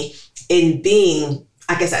helped me in being,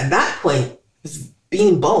 I guess at that point,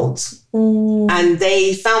 being bold. And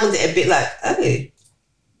they found it a bit like, oh,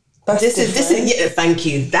 this is yeah, thank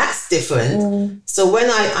you. That's different. So when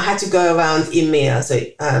I had to go around EMEA, so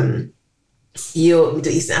Middle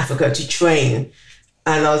East and Africa, to train,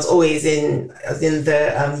 and I was in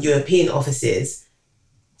the European offices,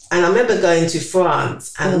 and I remember going to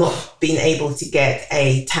France and not being able to get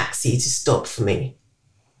a taxi to stop for me.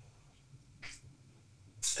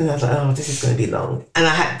 And I was like, oh, this is going to be long.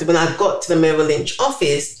 And when I got to the Merrill Lynch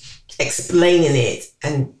office, explaining it,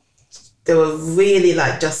 and they were really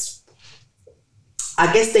like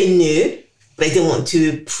I guess they knew, but they didn't want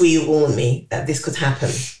to pre-warn me that this could happen.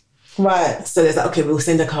 Right. So they're like, okay, we'll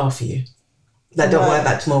send a car for you. Like, don't worry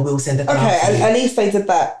about tomorrow, we'll send a car for you. Okay, at least they did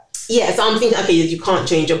that. Yeah, so I'm thinking, okay, you can't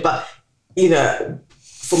change it, but, you know,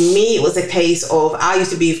 for me, it was a case of, I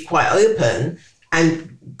used to be quite open,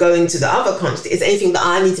 and going to the other countries, is anything that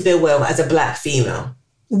I need to be aware of as a black female.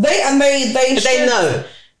 They know.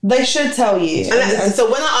 They should tell you. And so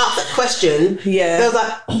when I asked that question, they was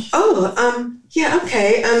like, yeah,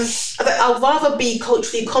 okay. I'd rather be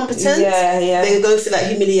culturally competent than go through that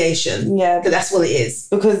humiliation. Yeah. Because that's what it is.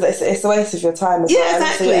 Because it's a waste of your time as well.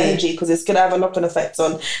 Exactly. And your energy, because it's going to have a knock-on effect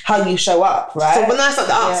on how you show up, right? So when I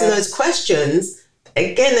started asking those questions,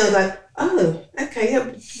 again, they was like, oh, okay,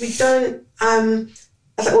 yeah, we don't... I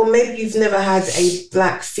was like, well, maybe you've never had a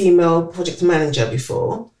black female project manager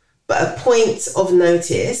before. But a point of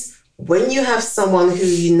notice, when you have someone who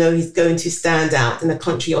you know is going to stand out in the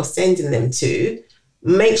country you're sending them to,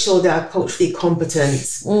 make sure they are culturally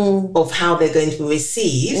competent of how they're going to be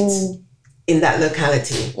received in that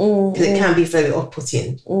locality. Because it can be very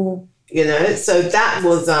off-putting, you know? So that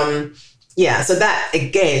was, so that,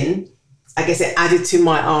 again, I guess it added to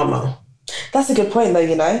my armour. That's a good point though,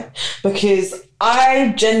 you know? Because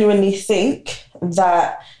I genuinely think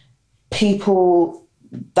that people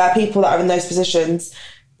that are in those positions,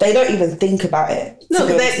 they don't even think about it. No,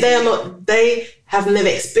 they are not. They have never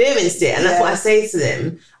experienced it, and that's what I say to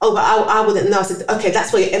them. Oh, but I wouldn't know. I said, okay,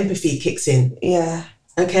 that's where your empathy kicks in. Yeah.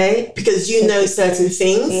 Okay, because you know certain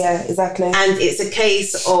things. Yeah, exactly. And it's a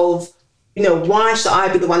case of, you know, why should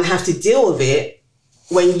I be the one have to deal with it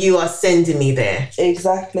when you are sending me there?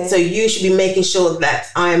 Exactly. So you should be making sure that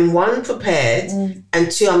I'm, one, prepared,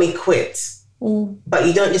 and two, I'm equipped. But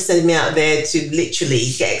you don't just send me out there to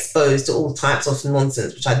literally get exposed to all types of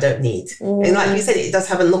nonsense, which I don't need. And like you said, it does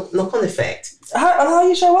have a knock-on effect. How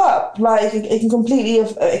you show up, like it can completely,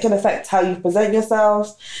 it can affect how you present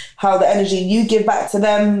yourself, how the energy you give back to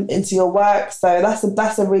them into your work. So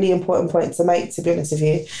that's a really important point to make, to be honest with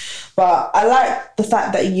you. But I like the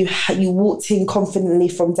fact that you walked in confidently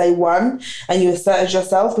from day one and you asserted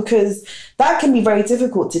yourself, because that can be very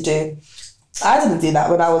difficult to do. I didn't do that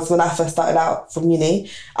when I first started out from uni.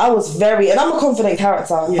 I was and I'm a confident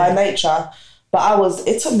character by nature, but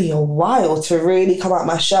it took me a while to really come out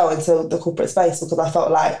my shell into the corporate space, because I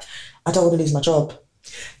felt like I don't want to lose my job.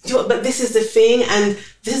 But this is the thing, and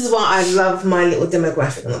this is why I love my little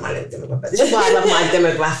demographic. Not my little demographic, but this is why I love my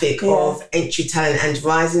demographic of entry talent and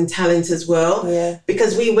rising talent as well. Yeah.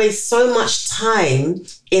 Because we waste so much time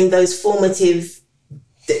in those formative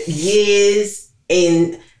years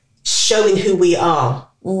in showing who we are.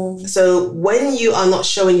 So when you are not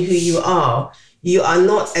showing who you are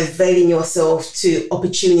not availing yourself to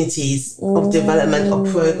opportunities of development or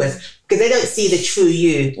progress, because they don't see the true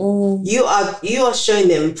you. You are showing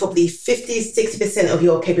them probably 50-60% of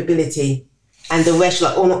your capability, and the rest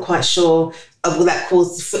you're like, not quite sure. Will that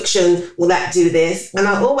cause friction? Will that do this? And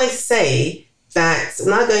I always say that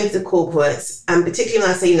when I go into the corporates, and particularly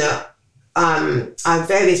when I say, you know, I have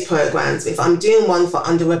various programs. If I'm doing one for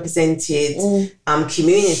underrepresented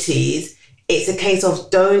communities, it's a case of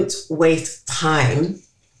don't waste time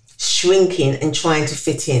shrinking and trying to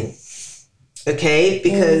fit in. Okay?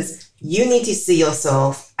 Because you need to see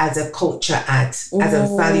yourself as a culture add, as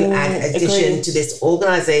a value add addition to this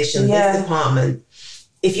organization, this department.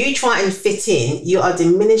 If you try and fit in, you are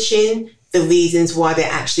diminishing the reasons why they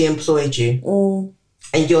actually employed you.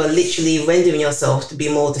 And you're literally rendering yourself to be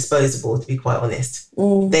more disposable, to be quite honest.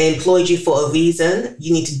 They employed you for a reason.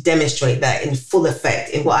 You need to demonstrate that in full effect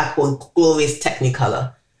in what I call glorious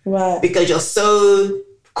technicolor. Right. Because you're so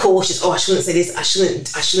cautious. Oh, I shouldn't say this. I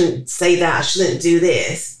shouldn't say that. I shouldn't do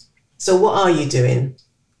this. So what are you doing?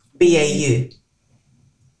 BAU.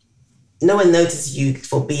 No one notices you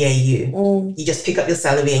for BAU. You just pick up your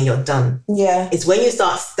salary and you're done. Yeah. It's when you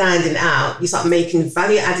start standing out, you start making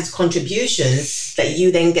value-added contributions that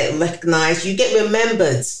you then get recognised, you get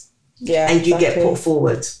remembered, and you get put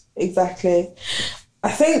forward. Exactly.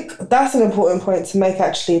 I think that's an important point to make,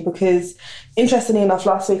 actually, because interestingly enough,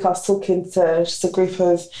 last week I was talking to just a group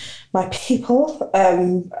of my people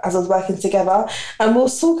as I was working together, and we were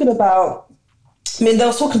talking about, they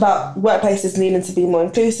were talking about workplaces needing to be more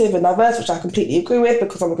inclusive and diverse, which I completely agree with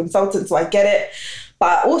because I'm a consultant, so I get it.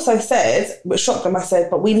 But I also said, which shocked them, I said,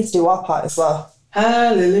 but we need to do our part as well.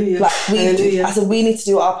 Hallelujah. I said, we need to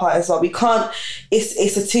do our part as well. We can't,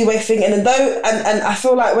 it's a two-way thing. And I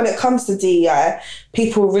feel like when it comes to DEI,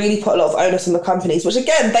 people really put a lot of onus on the companies, which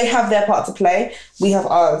again, they have their part to play. We have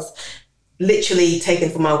ours. Literally taken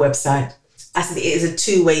from our website. I said, it is a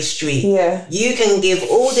two-way street. Yeah. You can give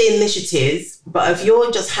all the initiatives, but if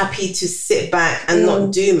you're just happy to sit back and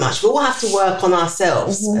not do much, we all have to work on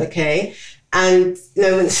ourselves, okay? And,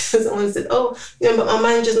 when someone said, oh, but my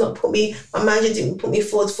manager didn't put me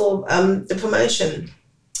forward for the promotion.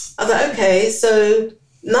 I was like, okay, so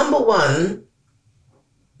number one,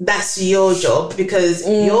 that's your job because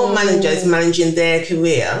your manager is managing their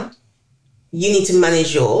career. You need to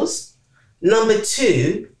manage yours. Number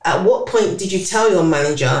two, at what point did you tell your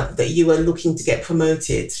manager that you were looking to get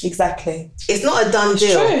promoted? Exactly. It's not a done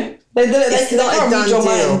deal. It's true. It's not a done deal.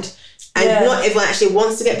 Mind. And not everyone actually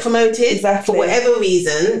wants to get promoted for whatever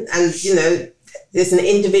reason. And, it's an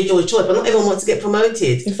individual choice, but not everyone wants to get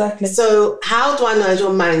promoted. Exactly. So how do I know as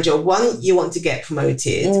your manager, one, you want to get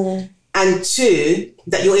promoted, and two,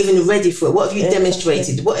 that you're even ready for it? What have you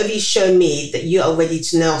demonstrated? What have you shown me that you are ready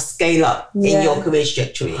to now scale up in your career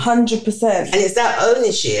trajectory? 100%. And it's that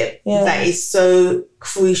ownership that is so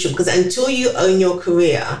crucial, because until you own your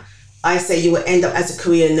career, I say you will end up as a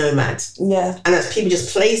career nomad. Yeah. And that's people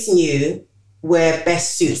just placing you where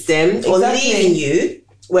best suits them or leaving you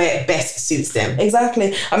where it best suits them.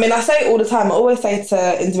 Exactly. I mean, I say it all the time. I always say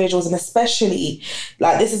to individuals, and especially,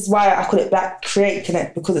 this is why I call it Black Create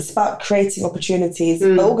Connect, because it's about creating opportunities.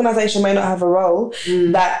 The organisation may not have a role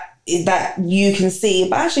that you can see,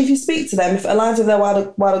 but actually if you speak to them, if it aligns with their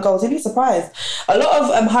wider goals, you'd be surprised. A lot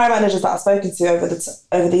of hiring managers that I've spoken to over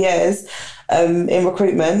the years in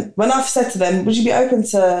recruitment, when I've said to them, would you be open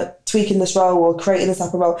to tweaking this role or creating this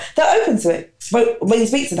type of role, they're open to it. But when you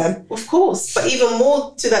speak to them, of course. But even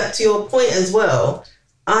more to your point as well,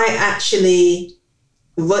 I actually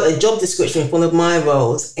wrote a job description for one of my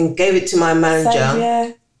roles and gave it to my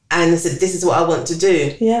manager and said, this is what I want to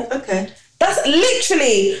do. Yeah. Okay. That's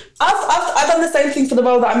literally, I've done the same thing for the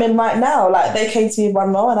role that I'm in right now. They came to me with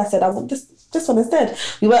one role and I said, I want this one instead.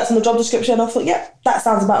 We worked on the job description and I thought, that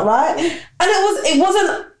sounds about right. And it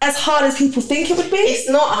wasn't as hard as people think it would be. It's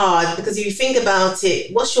not hard, because if you think about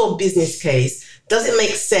it, what's your business case? Does it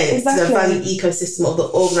make sense to the value ecosystem of the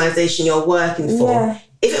organisation you're working for? Yeah.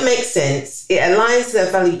 If it makes sense, it aligns to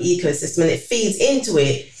the value ecosystem and it feeds into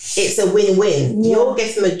it, it's a win-win. Yeah. You're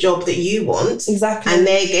getting the job that you want, and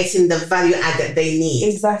they're getting the value add that they need.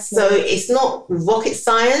 Exactly. So it's not rocket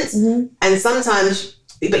science, and sometimes,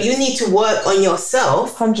 but you need to work on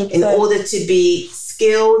yourself 100%. In order to be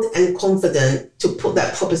skilled and confident to put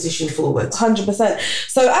that proposition forward. 100%.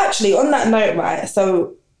 So actually, on that note, right,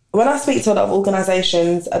 so when I speak to a lot of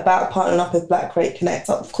organisations about partnering up with Black Create Connect,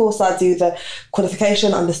 of course I do the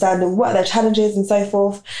qualification, understanding what are their challenges and so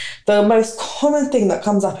forth. The most common thing that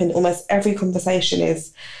comes up in almost every conversation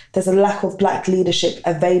is there's a lack of Black leadership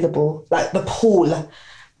available, the pool.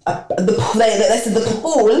 There's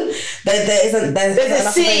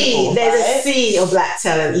a sea of Black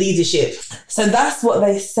talent leadership. So that's what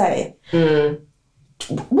they say.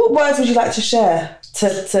 What words would you like to share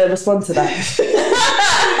to respond to that?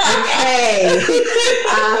 Okay.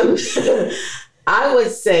 I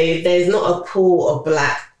would say there's not a pool of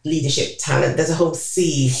Black leadership talent. There's a whole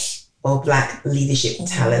sea of Black leadership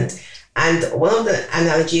talent. And one of the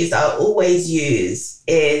analogies that I always use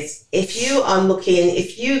is if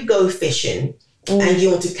you go fishing and you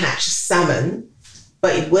want to catch salmon,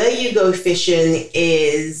 but where you go fishing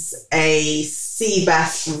is a sea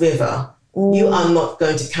bass river. You are not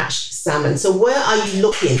going to catch salmon. So where are you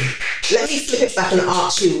looking? Let me flip it back and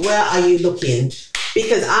ask you, where are you looking?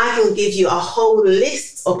 Because I can give you a whole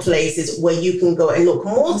list of places where you can go and look.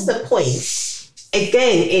 More to the point,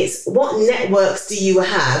 again, it's what networks do you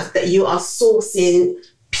have that you are sourcing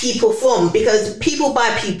people from? Because people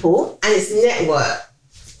buy people, and it's network.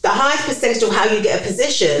 The highest percentage of how you get a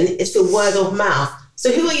position is through word of mouth. So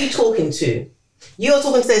who are you talking to? You're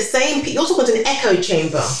talking to the same people. You're talking to an echo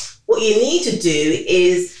chamber. What you need to do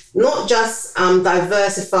is not just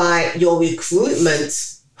diversify your recruitment,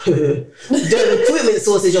 the recruitment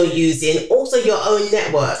sources you're using, also your own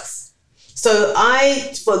networks. So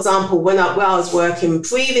for example, when I was working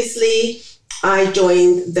previously, I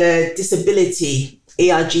joined the disability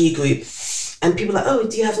ERG group, and people are like, oh,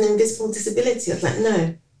 do you have an invisible disability? I was like,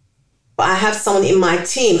 no. But I have someone in my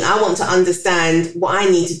team. I want to understand what I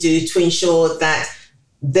need to do to ensure that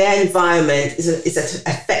their environment is as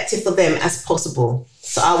effective for them as possible.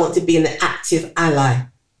 So I want to be an active ally.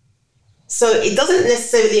 So it doesn't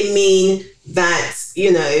necessarily mean that,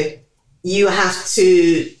 you have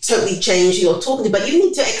to totally change who you're talking to, but you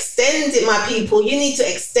need to extend it, my people. You need to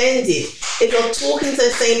extend it. If you're talking to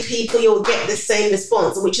the same people, you'll get the same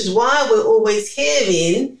response, which is why we're always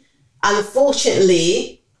hearing,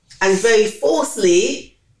 unfortunately, and very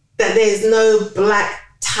falsely, that there's no Black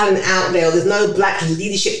talent out there, or there's no Black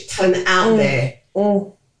leadership talent out there.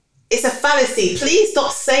 It's a fallacy. Please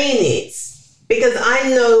stop saying it, because I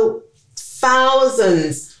know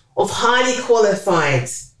thousands of highly qualified,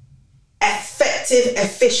 effective,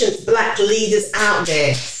 efficient Black leaders out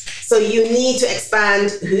there. So you need to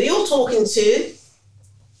expand who you're talking to.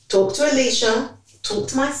 Talk to Alicia, talk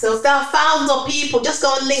to myself. There are thousands of people. Just go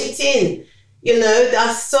on LinkedIn. There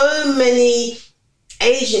are so many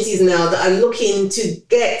agencies now that are looking to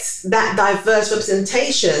get that diverse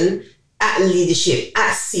representation at leadership,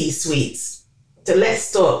 at C-suites. So let's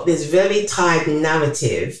stop this very tired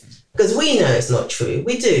narrative, because we know it's not true.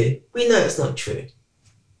 We do. We know it's not true.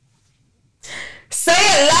 Say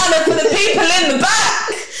it louder for the people in the back,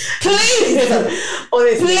 please.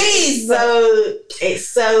 Honestly, please.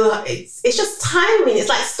 It's just tiring. It's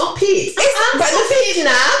like, stop it. But stop it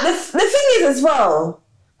now. The thing is as well,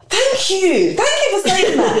 thank you for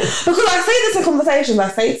saying that, because I say this in conversations.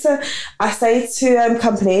 I say to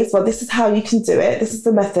companies, well, this is how you can do it. This is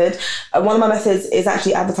the method. And one of my methods is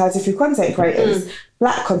actually advertising through content creators,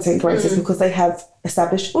 Black content creators, because they have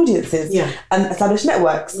established audiences and established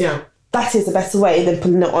networks. Yeah. That is a better way than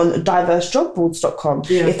putting it on diversejobboards.com,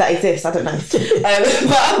 if that exists. I don't know,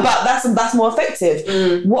 but that's more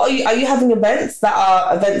effective. What are you having events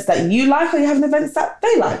that you like, or are you having events that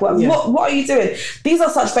they like? What are you doing? These are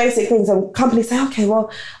such basic things, and companies say, okay,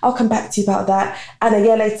 well, I'll come back to you about that, and a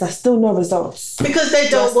year later, still no results, because they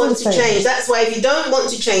don't want to change. That's why, if you don't want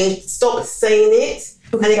to change, stop saying it.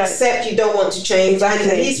 And accept you don't want to change. Exactly.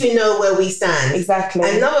 And at least we know where we stand. Exactly.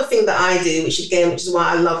 Another thing that I do, which is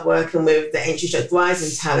why I love working with the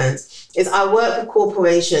entry-rising talent, is I work with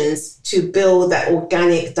corporations to build that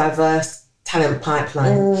organic, diverse talent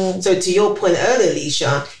pipeline. So to your point earlier,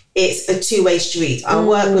 Alicia, it's a two-way street. I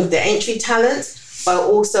work with the entry talent, but I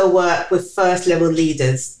also work with first-level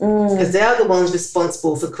leaders, because they are the ones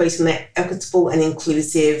responsible for creating that equitable and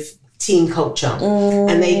inclusive team culture,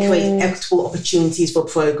 and they create equitable opportunities for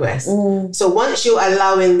progress. So once you're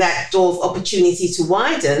allowing that door of opportunity to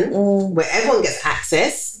widen, where everyone gets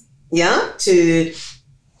access, to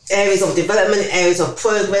areas of development, areas of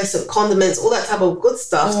progress, of condiments, all that type of good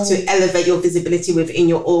stuff to elevate your visibility within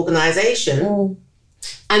your organization.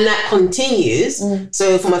 And that continues.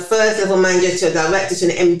 So from a first level manager to a director to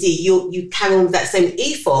an MD, you carry on with that same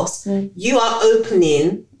ethos. You are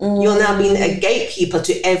opening, you're now being a gatekeeper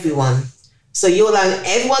to everyone. So you're allowing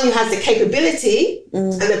everyone who has the capability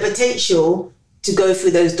and the potential to go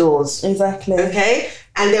through those doors. Exactly. Okay?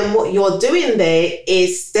 And then what you're doing there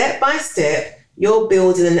is, step by step, you're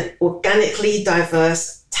building an organically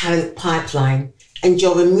diverse talent pipeline, and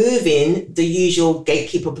you're removing the usual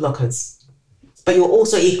gatekeeper blockers. But you're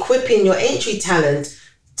also equipping your entry talent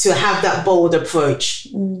to have that bold approach,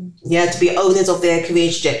 to be owners of their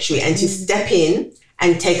career trajectory, and to step in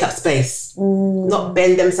and take up space, not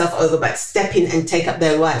bend themselves over, but step in and take up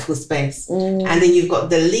their rightful space. And then you've got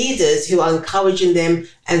the leaders who are encouraging them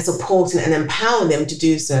and supporting and empowering them to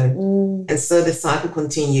do so. And so the cycle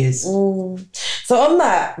continues. So on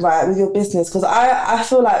that, right, with your business, because I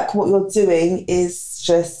feel like what you're doing is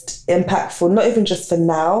just impactful, not even just for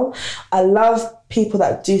now. I love people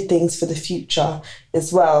that do things for the future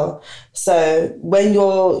as well. So when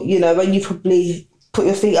you're, when you probably put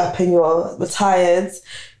your feet up and you're retired,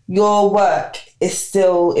 your work is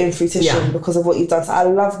still in fruition because of what you've done. So I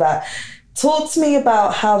love that. Talk to me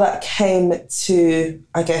about how that came to,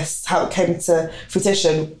 I guess, how it came to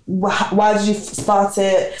fruition. Why did you start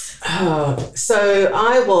it? So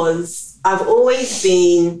I've always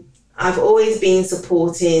been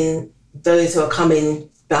supporting those who are coming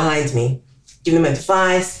behind me, giving them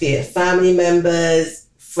advice, be it family members,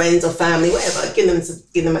 friends or family, whatever, give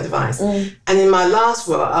them advice. And in my last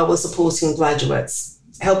role, I was supporting graduates,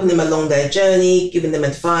 helping them along their journey, giving them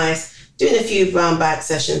advice, doing a few brown bag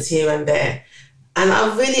sessions here and there. And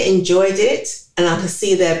I really enjoyed it, and I could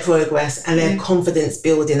see their progress and their confidence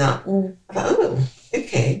building up. I thought, oh,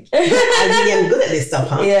 okay. I really am good at this stuff,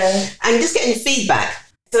 huh? Yeah. And just getting feedback.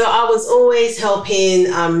 So I was always helping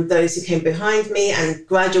those who came behind me and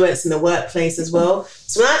graduates in the workplace as well.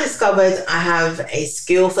 So when I discovered I have a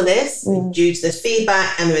skill for this, due to the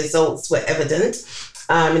feedback and the results were evident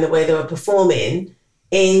in the way they were performing,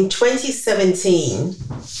 in 2017,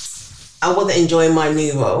 I wasn't enjoying my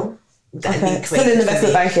new role. Still in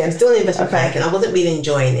investment banking. Still in investment banking. I wasn't really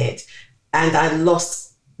enjoying it. And I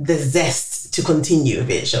lost the zest to continue with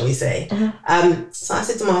it, shall we say. So I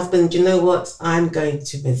said to my husband, you know what? I'm going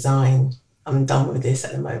to resign. I'm done with this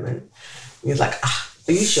at the moment. He was like,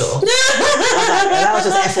 are you sure? I was like, that was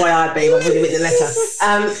just FYI, babe. I've already written the letter.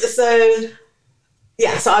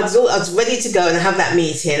 So I was ready to go and have that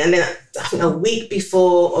meeting. And then I think a week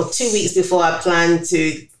before or 2 weeks before I planned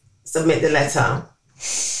to submit the letter,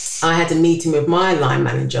 I had a meeting with my line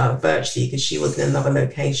manager virtually because she was in another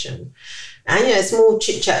location. And, small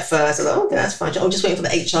chit chat first. I was like, okay, that's fine. I'm just waiting for the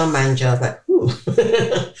HR manager. I was like, ooh,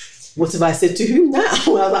 what have I said to who now? I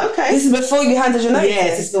was like, okay. This is before you handed your notice?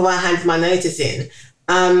 Yes, this is before I handed my notice in.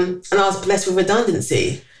 And I was blessed with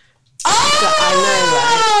redundancy. Oh! So I know,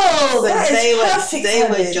 right? So that they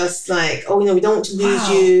were just like, we don't want to lose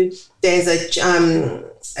you. There's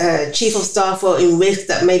a chief of staff role in risk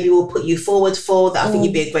that maybe we'll put you forward for, that I think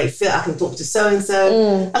you'd be a great fit. I can talk to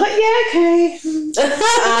so-and-so. I was like, yeah, okay.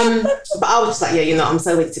 But I was just like, I'm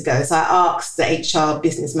so ready to go. So I asked the HR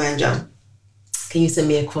business manager, can you send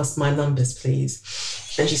me across my numbers, please?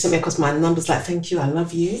 And she sent me across my numbers, like, thank you, I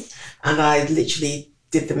love you. And I literally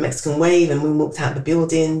did the Mexican wave and we walked out the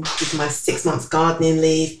building, did my 6 months gardening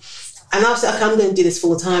leave. And I was like, okay, I'm going to do this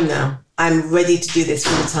full time now. I'm ready to do this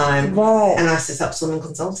full time. Right. And I set up Swimming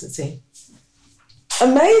Consultancy.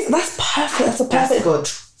 Amazing. That's perfect. That's good.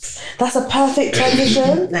 That's a perfect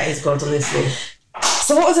transition. That is good, honestly.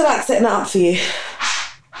 So what was it like setting that up for you?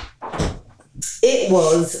 It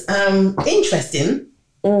was interesting.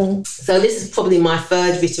 So this is probably my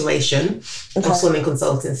third iteration of Swimming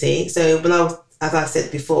Consultancy. So as I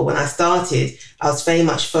said before, when I started, I was very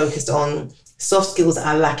much focused on soft skills that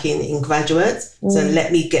are lacking in graduates. So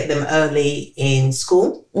let me get them early in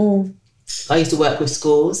school. I used to work with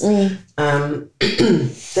schools. They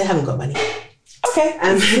haven't got money. Okay.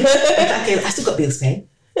 I still got bills to pay.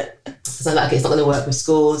 So I'm like, okay, it's not going to work with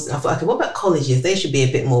schools. And I thought, okay, what about colleges? They should be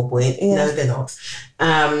a bit more buoyant. Yeah. No, they're not.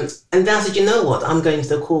 And then I said, you know what? I'm going to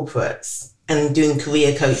the corporates and doing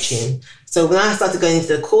career coaching. So when I started going to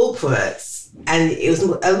the corporates, and it was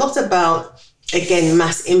a lot about, again,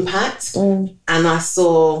 mass impact. And I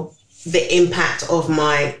saw the impact of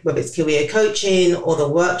whether it's career coaching or the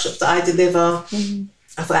workshops that I deliver.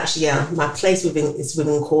 I thought, actually, my place is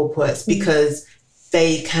within corporates because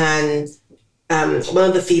they can. One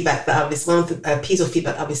of the feedback that a piece of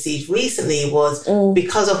feedback I received recently was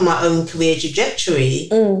because of my own career trajectory,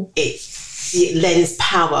 it lends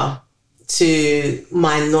power to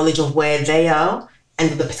my knowledge of where they are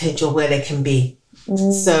and the potential of where they can be.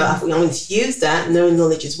 So I thought I wanted to use that. No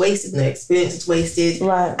knowledge is wasted, no experience is wasted.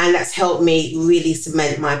 Right. And that's helped me really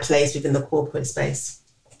cement my place within the corporate space.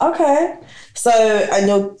 Okay. So, and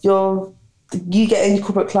you getting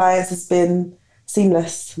corporate clients has been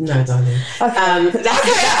seamless? No, darling. Okay. I love the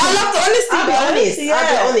honesty.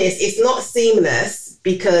 I'll be honest. It's not seamless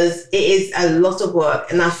because it is a lot of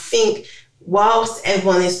work. And I think whilst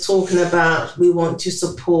everyone is talking about we want to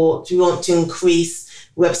support, we want to increase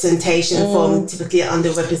representation from typically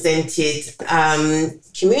underrepresented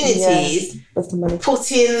communities,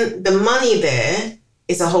 putting the money there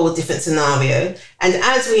is a whole different scenario. And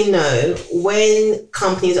as we know, when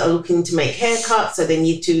companies are looking to make haircuts, so they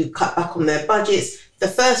need to cut back on their budgets, the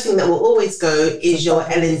first thing that will always go is your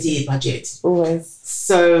L&D budget. Always.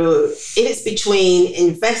 So if it's between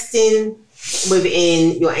investing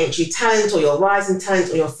within your entry talent or your rising talent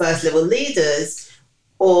or your first level leaders,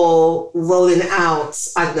 or rolling out,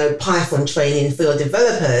 Python training for your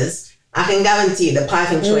developers, I can guarantee the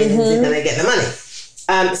Python training is going to get the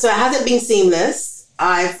money. So it hasn't been seamless.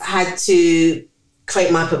 I've had to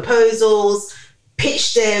create my proposals,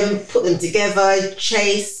 pitch them, put them together,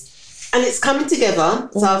 chase, and it's coming together.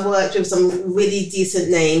 So I've worked with some really decent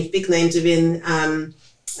names, big names within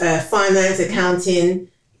finance, accounting,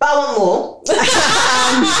 but I want more.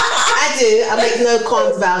 I do. I make no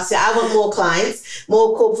qualms about it. I want more clients,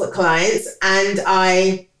 more corporate clients, and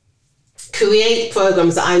I create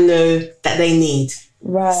programs that I know that they need.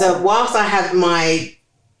 Right. So whilst I have my,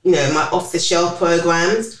 my off-the-shelf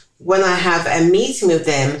programs, when I have a meeting with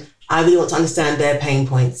them, I really want to understand their pain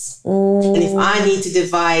points. And if I need to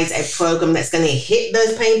devise a program that's going to hit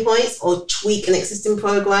those pain points or tweak an existing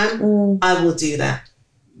program, I will do that.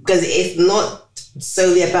 Because it's not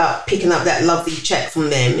solely about picking up that lovely check from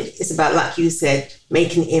them. It's about, like you said,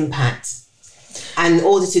 making impact. And in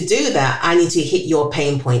order to do that, I need to hit your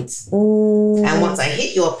pain points. And once I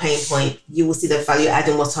hit your pain point, you will see the value add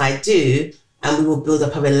in what I do, and we will build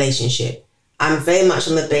up a relationship. I'm very much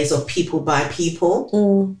on the base of people by people.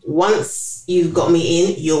 Once you've got me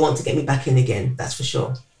in, you'll want to get me back in again. That's for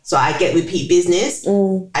sure. So I get repeat business.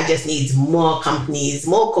 I just need more companies,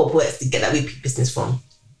 more corporates to get that repeat business from.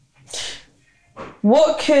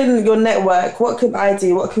 What can your network, what can I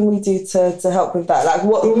do, what can we do to help with that? Like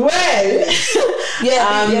what? Well,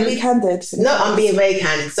 be candid. No, I'm being very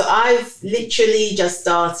candid. So I've literally just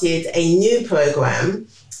started a new program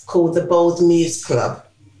called the Bold Moves Club.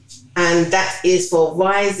 And that is for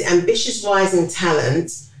ambitious rising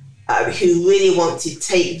talent who really want to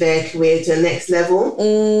take their career to the next level.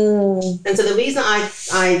 And so the reason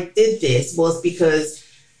I did this was because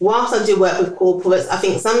whilst I do work with corporates, I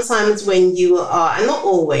think sometimes when you are, and not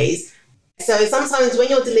always, so sometimes when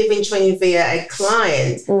you're delivering training via a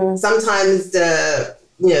client, sometimes the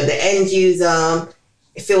end user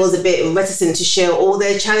feels a bit reticent to share all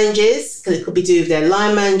their challenges because it could be due with their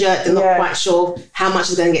line manager. They're not quite sure how much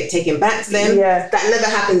is going to get taken back to them. That never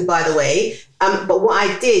happens, by the way. But what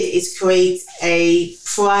I did is create a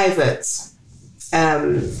private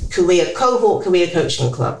cohort career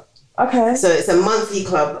coaching club. Okay. So it's a monthly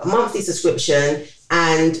club, a monthly subscription,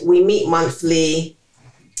 and we meet monthly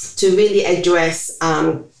to really address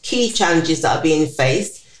key challenges that are being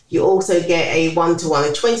faced. You also get a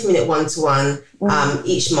 20-minute one-to-one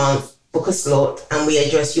each month, book a slot, and we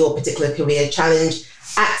address your particular career challenge,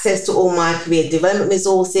 access to all my career development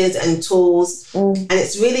resources and tools. And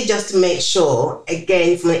it's really just to make sure,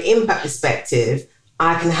 again, from an impact perspective,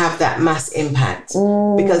 I can have that mass impact.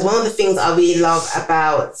 Because one of the things I really love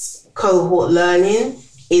about cohort learning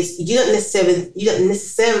is you don't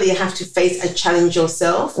necessarily have to face a challenge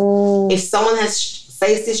yourself. If someone has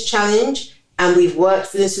faced this challenge and we've worked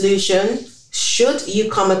through the solution, should you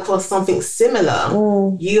come across something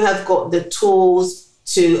similar, you have got the tools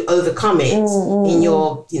to overcome it in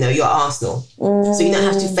your arsenal. So you don't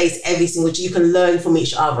have to face every single, you can learn from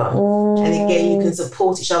each other. And again, you can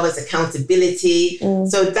support each other's accountability.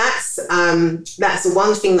 So that's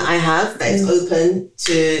one thing that I have that is open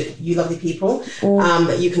to you lovely people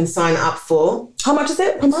that you can sign up for. How much is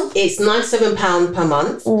it per month? It's £97 per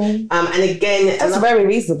month. And again, that's very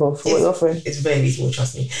reasonable for what you're offering. It's very reasonable,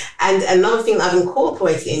 trust me. And another thing that I've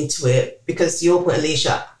incorporated into it, because to your point,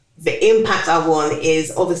 Alicia, the impact I want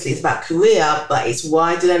is obviously it's about career, but it's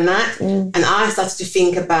wider than that. And I started to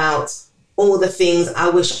think about all the things I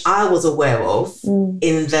wish I was aware of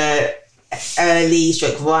in the early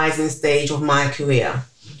rising stage of my career.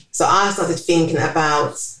 So I started thinking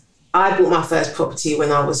about, I bought my first property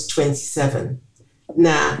when I was 27.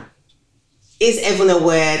 Now, is everyone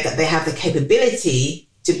aware that they have the capability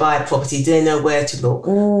to buy a property? Do they know where to look?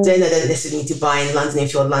 Do they know they don't necessarily need to buy in London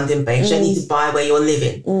if you're London based? You don't need to buy where you're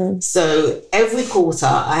living. So every quarter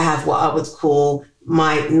I have what I would call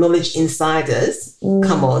my knowledge insiders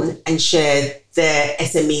come on and share their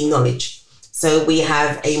SME knowledge. So we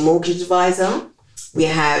have a mortgage advisor, we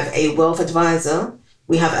have a wealth advisor,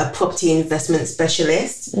 we have a property investment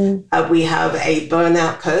specialist, we have a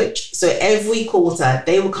burnout coach. So every quarter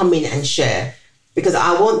they will come in and share, because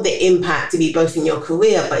I want the impact to be both in your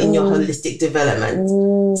career but in your holistic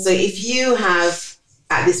development. So if you have,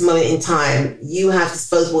 at this moment in time, you have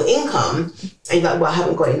disposable income and you're like, well, I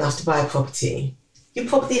haven't got enough to buy a property. You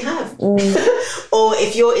probably have. Or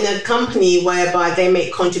if you're in a company whereby they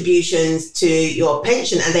make contributions to your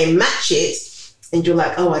pension and they match it, and you're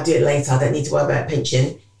like, oh, I'll do it later, I don't need to worry about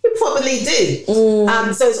pension, you probably do.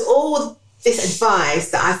 So it's all this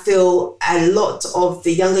advice that I feel a lot of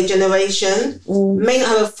the younger generation may not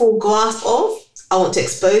have a full grasp of. I want to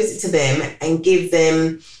expose it to them and give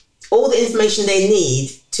them all the information they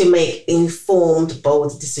need to make informed,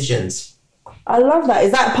 bold decisions. I love that.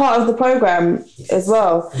 Is that part of the program as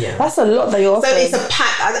well? Yeah. That's a lot that you're offering. So it's a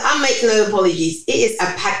pack. I make no apologies. It is a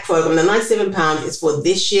packed program. The £97 is for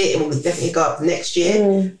this year. It will definitely go up next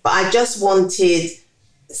year. But I just wanted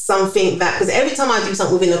something that, because every time I do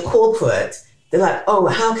something within a corporate, they're like, oh,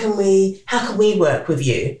 how can we work with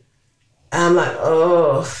you? And I'm like,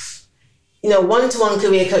 oh, one-to-one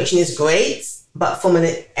career coaching is great, but from an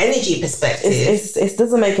energy perspective, it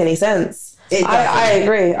doesn't make any sense. I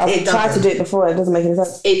agree. I've tried to do it before. It doesn't make any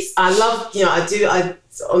sense. I love, I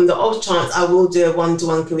on the off chance I will do a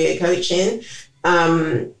one-to-one career coaching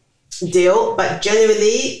deal, but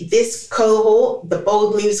generally this cohort, the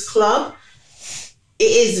Bold Moves Club, it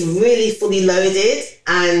is really fully loaded,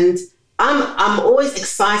 and I'm always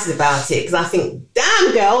excited about it because I think,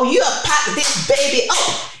 damn girl, you have packed this baby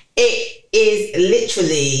up. It is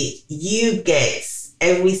literally, you get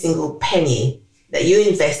every single penny that you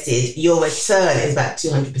invested, your return is about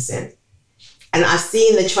 200%. And I've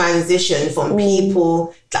seen the transition from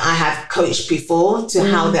people that I have coached before to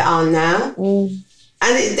how they are now. And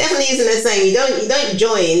it definitely isn't the same. You don't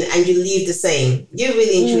join and you leave the same. You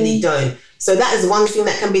really and truly don't. So that is one thing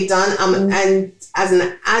that can be done. And as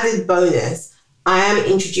an added bonus, I am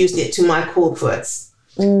introducing it to my corporates.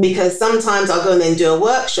 Because sometimes I'll go in and do a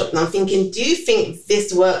workshop and I'm thinking, do you think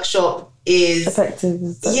this workshop is effective?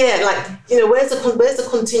 Yeah, where's the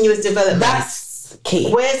continuous development? That's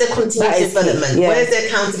key. Where's the continuous development? Yeah. Where's the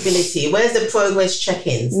accountability? Where's the progress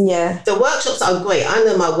check-ins? Yeah. The workshops are great. I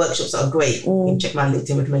know my workshops are great. You can check my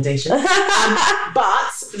LinkedIn recommendation.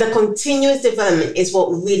 But the continuous development is what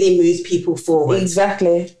really moves people forward.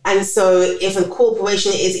 Exactly. And so if a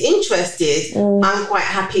corporation is interested, I'm quite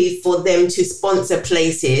happy for them to sponsor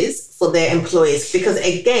places for their employees, because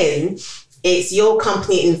again, it's your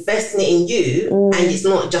company investing in you, and it's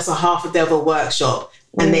not just a half a day of a workshop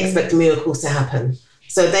and they expect miracles to happen.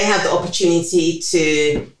 So they have the opportunity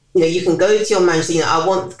to, you can go to your manager, I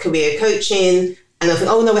want career coaching, and they'll think,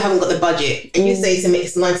 oh no, we haven't got the budget. And you say to me,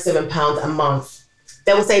 it's £97 a month.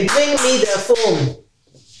 They will say, bring me the form.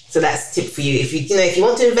 So that's a tip for you. If you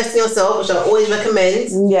want to invest in yourself, which I always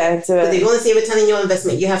recommend. Yeah, do it. Because if you want to see a return in your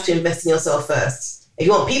investment, you have to invest in yourself first. If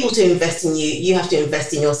you want people to invest in you, you have to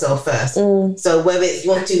invest in yourself first. So whether you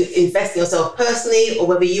want to invest in yourself personally or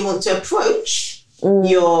whether you want to approach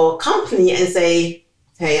your company and say,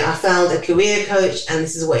 hey, I found a career coach and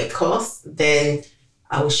this is what it costs, then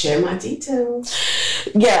I will share my details.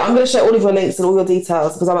 Yeah, I'm going to share all of your links and all your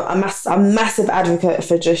details because I'm a massive advocate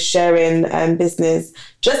for just sharing business.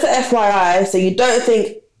 Just a FYI, so you don't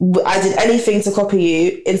think I did anything to copy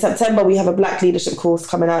you. In September, we have a Black Leadership course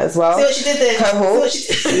coming out as well. See what she did there? Cohort.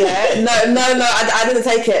 Yeah, no, I didn't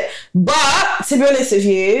take it. But to be honest with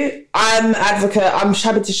you, I'm an advocate. I'm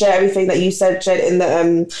happy to share everything that you shared in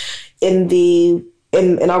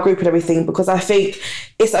our group and everything, because I think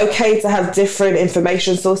it's okay to have different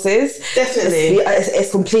information sources. Definitely. It's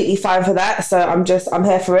completely fine for that. So I'm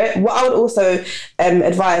here for it. What I would also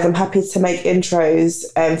advise, I'm happy to make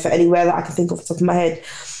intros for anywhere that I can think of off the top of my head.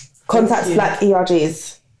 Contact Black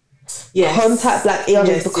ERGs. Yes. Contact Black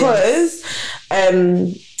ERGs because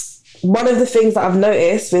one of the things that I've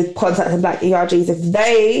noticed with contacting Black ERGs, if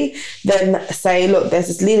they then say, look, there's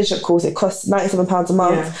this leadership course, it costs £97 a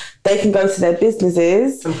month, they can go to their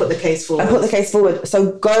businesses and put the case forward.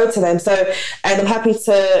 So go to them. And I'm happy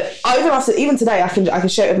to, even today, I can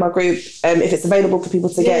share it with my group. If it's available for people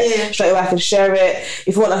to get straight away, I can share it.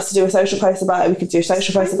 If you want us to do a social post about it, we can do a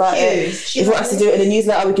social post about it. If you want us to do it in a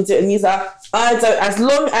newsletter, we can do it in a newsletter. As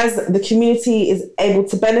long as the community is able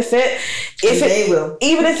to benefit,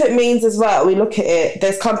 even if it means as well, we look at it,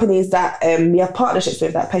 there's companies that we have partnerships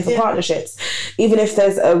with that pay for partnerships. Even if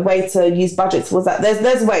there's a way to use budget towards that,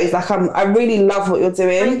 there's ways. I really love what you're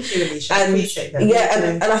doing. Thank you, Alicia. I appreciate that. Yeah,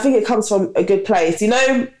 and I think it comes from a good place.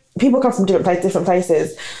 People come from different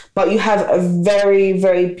places, but you have a very,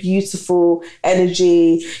 very beautiful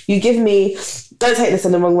energy. You give me, don't take this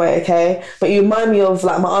in the wrong way, okay? But you remind me of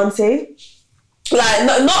my auntie.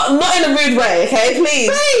 Not in a rude way, okay? Please.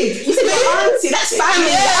 Babe, you said your auntie, that's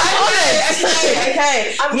family. Yeah, I'm honoured. Okay.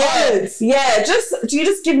 Yeah, you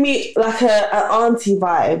just give me an auntie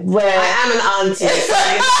vibe where I am an auntie.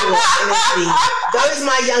 Honestly. Those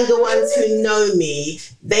my younger ones who know me,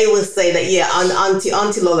 they will say that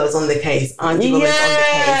Auntie Lola is on the case. Auntie Lola is on the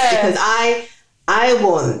case. Because I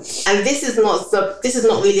want, and this is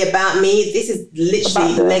not really about me, this is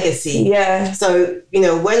literally legacy. Yeah. So,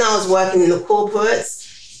 when I was working in the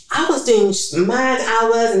corporates, I was doing mad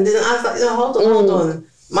hours, and then I was like, hold on.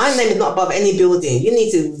 My name is not above any building. You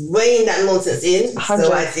need to rein that nonsense in. 100,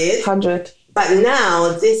 so I did. 100. But now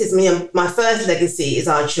this is me, and my first legacy is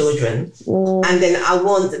our children. And then I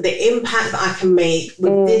want the impact that I can make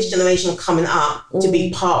with this generation coming up to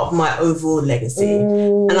be part of my overall legacy.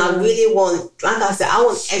 And I really want, like I said, I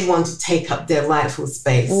want everyone to take up their rightful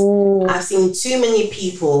space. I've seen too many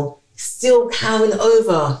people still cowering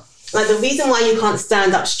over. Like, the reason why you can't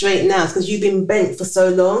stand up straight now is because you've been bent for so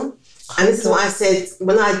long. And this is what I said,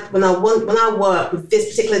 when I work with this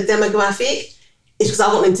particular demographic, it's because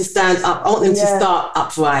I want them to stand up. I want them to start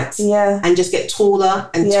upright and just get taller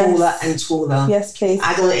and taller and taller. Yes, please.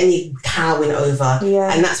 I don't want any cowering over.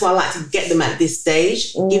 And that's why I like to get them at this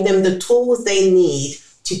stage, give them the tools they need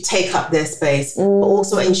to take up their space, but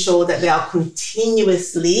also ensure that they are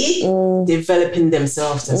continuously developing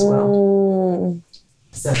themselves as well.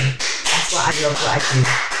 So that's why I love what I do.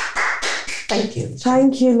 Thank you.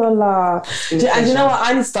 Thank you, Lola. And you know what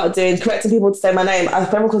I need to start doing? Correcting people to say my name.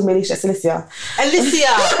 Everyone calls me Alicia. It's Alicia.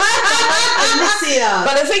 Alicia. Alicia.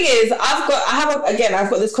 But the thing is, I've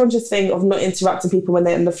got this conscious thing of not interrupting people when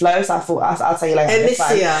they're in the flow. So I thought I'll tell you later.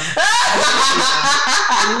 Alicia.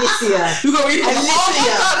 Alicia. You got to read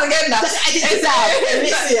Alicia. again now. Just edit this out.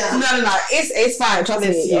 Alicia. No. It's fine. Trust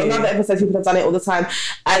me. Another episode, people have done it all the time,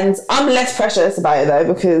 and I'm less precious about it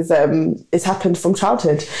though, because it's happened from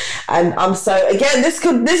childhood, and so again, this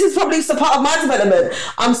is probably a part of my development.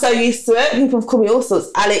 I'm so used to it. People have called me all sorts.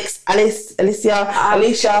 Alex, Alice, Alicia,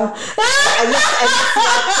 Alicia. Alicia,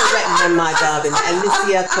 correct them, my darling.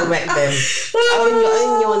 Alicia, correct them.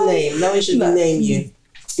 Own your name. No one should rename you.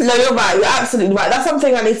 No, you're right. You're absolutely right. That's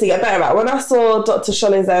something I need to get better at. When I saw Dr.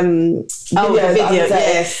 Shola's video,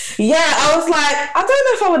 yes. Yeah, I was like, I don't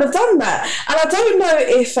know if I would have done that. And I don't know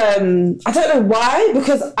if, I don't know why,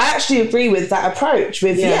 because I actually agree with that approach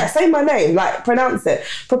with, say my name, like pronounce it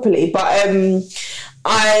properly. But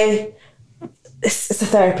it's a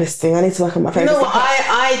therapist thing. I need to work on my therapist. No,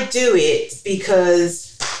 I do it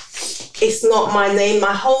because it's not my name.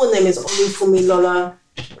 My whole name is Olufumi Lola.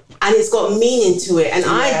 And it's got meaning to it. And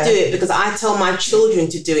I do it because I tell my children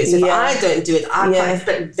to do it. So if I don't do it, I can't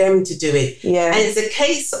expect them to do it. And it's a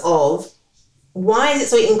case of, why is it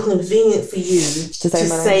so inconvenient for you to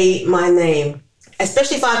say my name?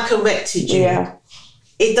 Especially if I've corrected you.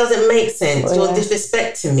 It doesn't make sense. You're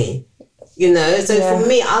disrespecting me. You know? So for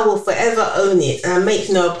me, I will forever own it. And I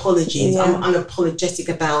make no apologies. I'm unapologetic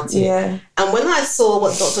about it. And when I saw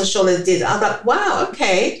what Dr. Shola did, I was like, wow,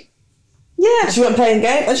 okay. Yeah. She wasn't playing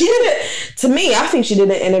games. And she did it, to me, I think she did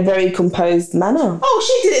it in a very composed manner.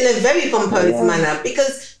 Oh, she did it in a very composed manner,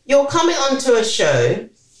 because you're coming onto a show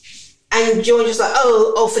and you're just like,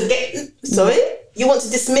 forget, sorry? You want to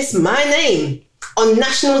dismiss my name on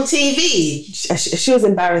national TV. She was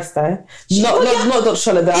embarrassed though. Not Dr.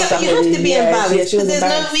 Shola. You have to be embarrassed, because there's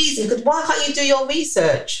no reason. Because why can't you do your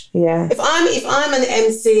research? If I'm an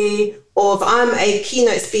MC, or if I'm a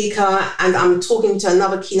keynote speaker and I'm talking to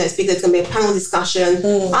another keynote speaker, there's going to be a panel discussion,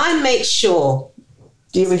 I make sure.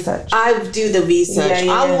 Do you research? I do the research.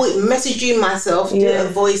 I will message you myself, do a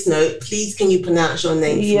voice note. Please, can you pronounce your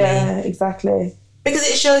name for me? Yeah, exactly. Because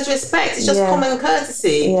it shows respect. It's just common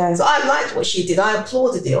courtesy. So I liked what she did. I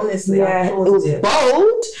applauded it, honestly. I applauded it.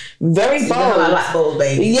 Bold. Very bold. I like bold,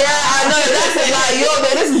 baby. Yeah, I know. That's it.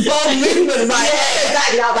 Like, this is bold movement. Like,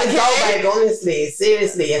 exactly. I was like, bold, baby. Honestly.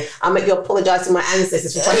 Seriously. I make you apologise to my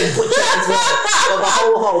ancestors for trying to butcher it as well. The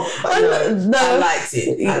whole. But no, I liked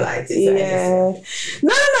it. I liked it. Yeah.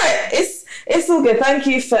 No. It's all good. Thank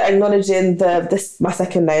you for acknowledging my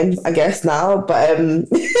second name, I guess now. But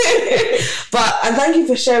and thank you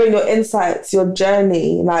for sharing your insights, your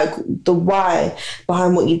journey, like the why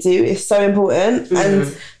behind what you do is so important.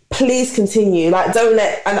 And please continue. Like, don't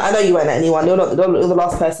let, and I know you won't let anyone, you're the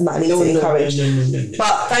last person that I need to encourage. No.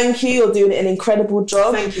 But thank you, you're doing an incredible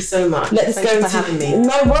job. Thank you so much. Thank you for having me.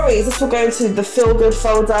 No worries. This will go into the feel good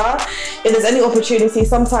folder. If there's any opportunity,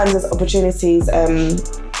 sometimes there's opportunities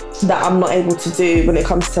that I'm not able to do when it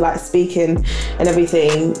comes to like speaking and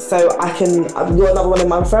everything. So you're another one in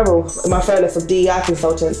my referral list of DEI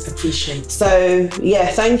consultants. Appreciate it. So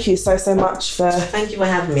yeah, thank you so much for. Thank you for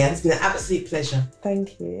having me. It's been an absolute pleasure.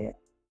 Thank you.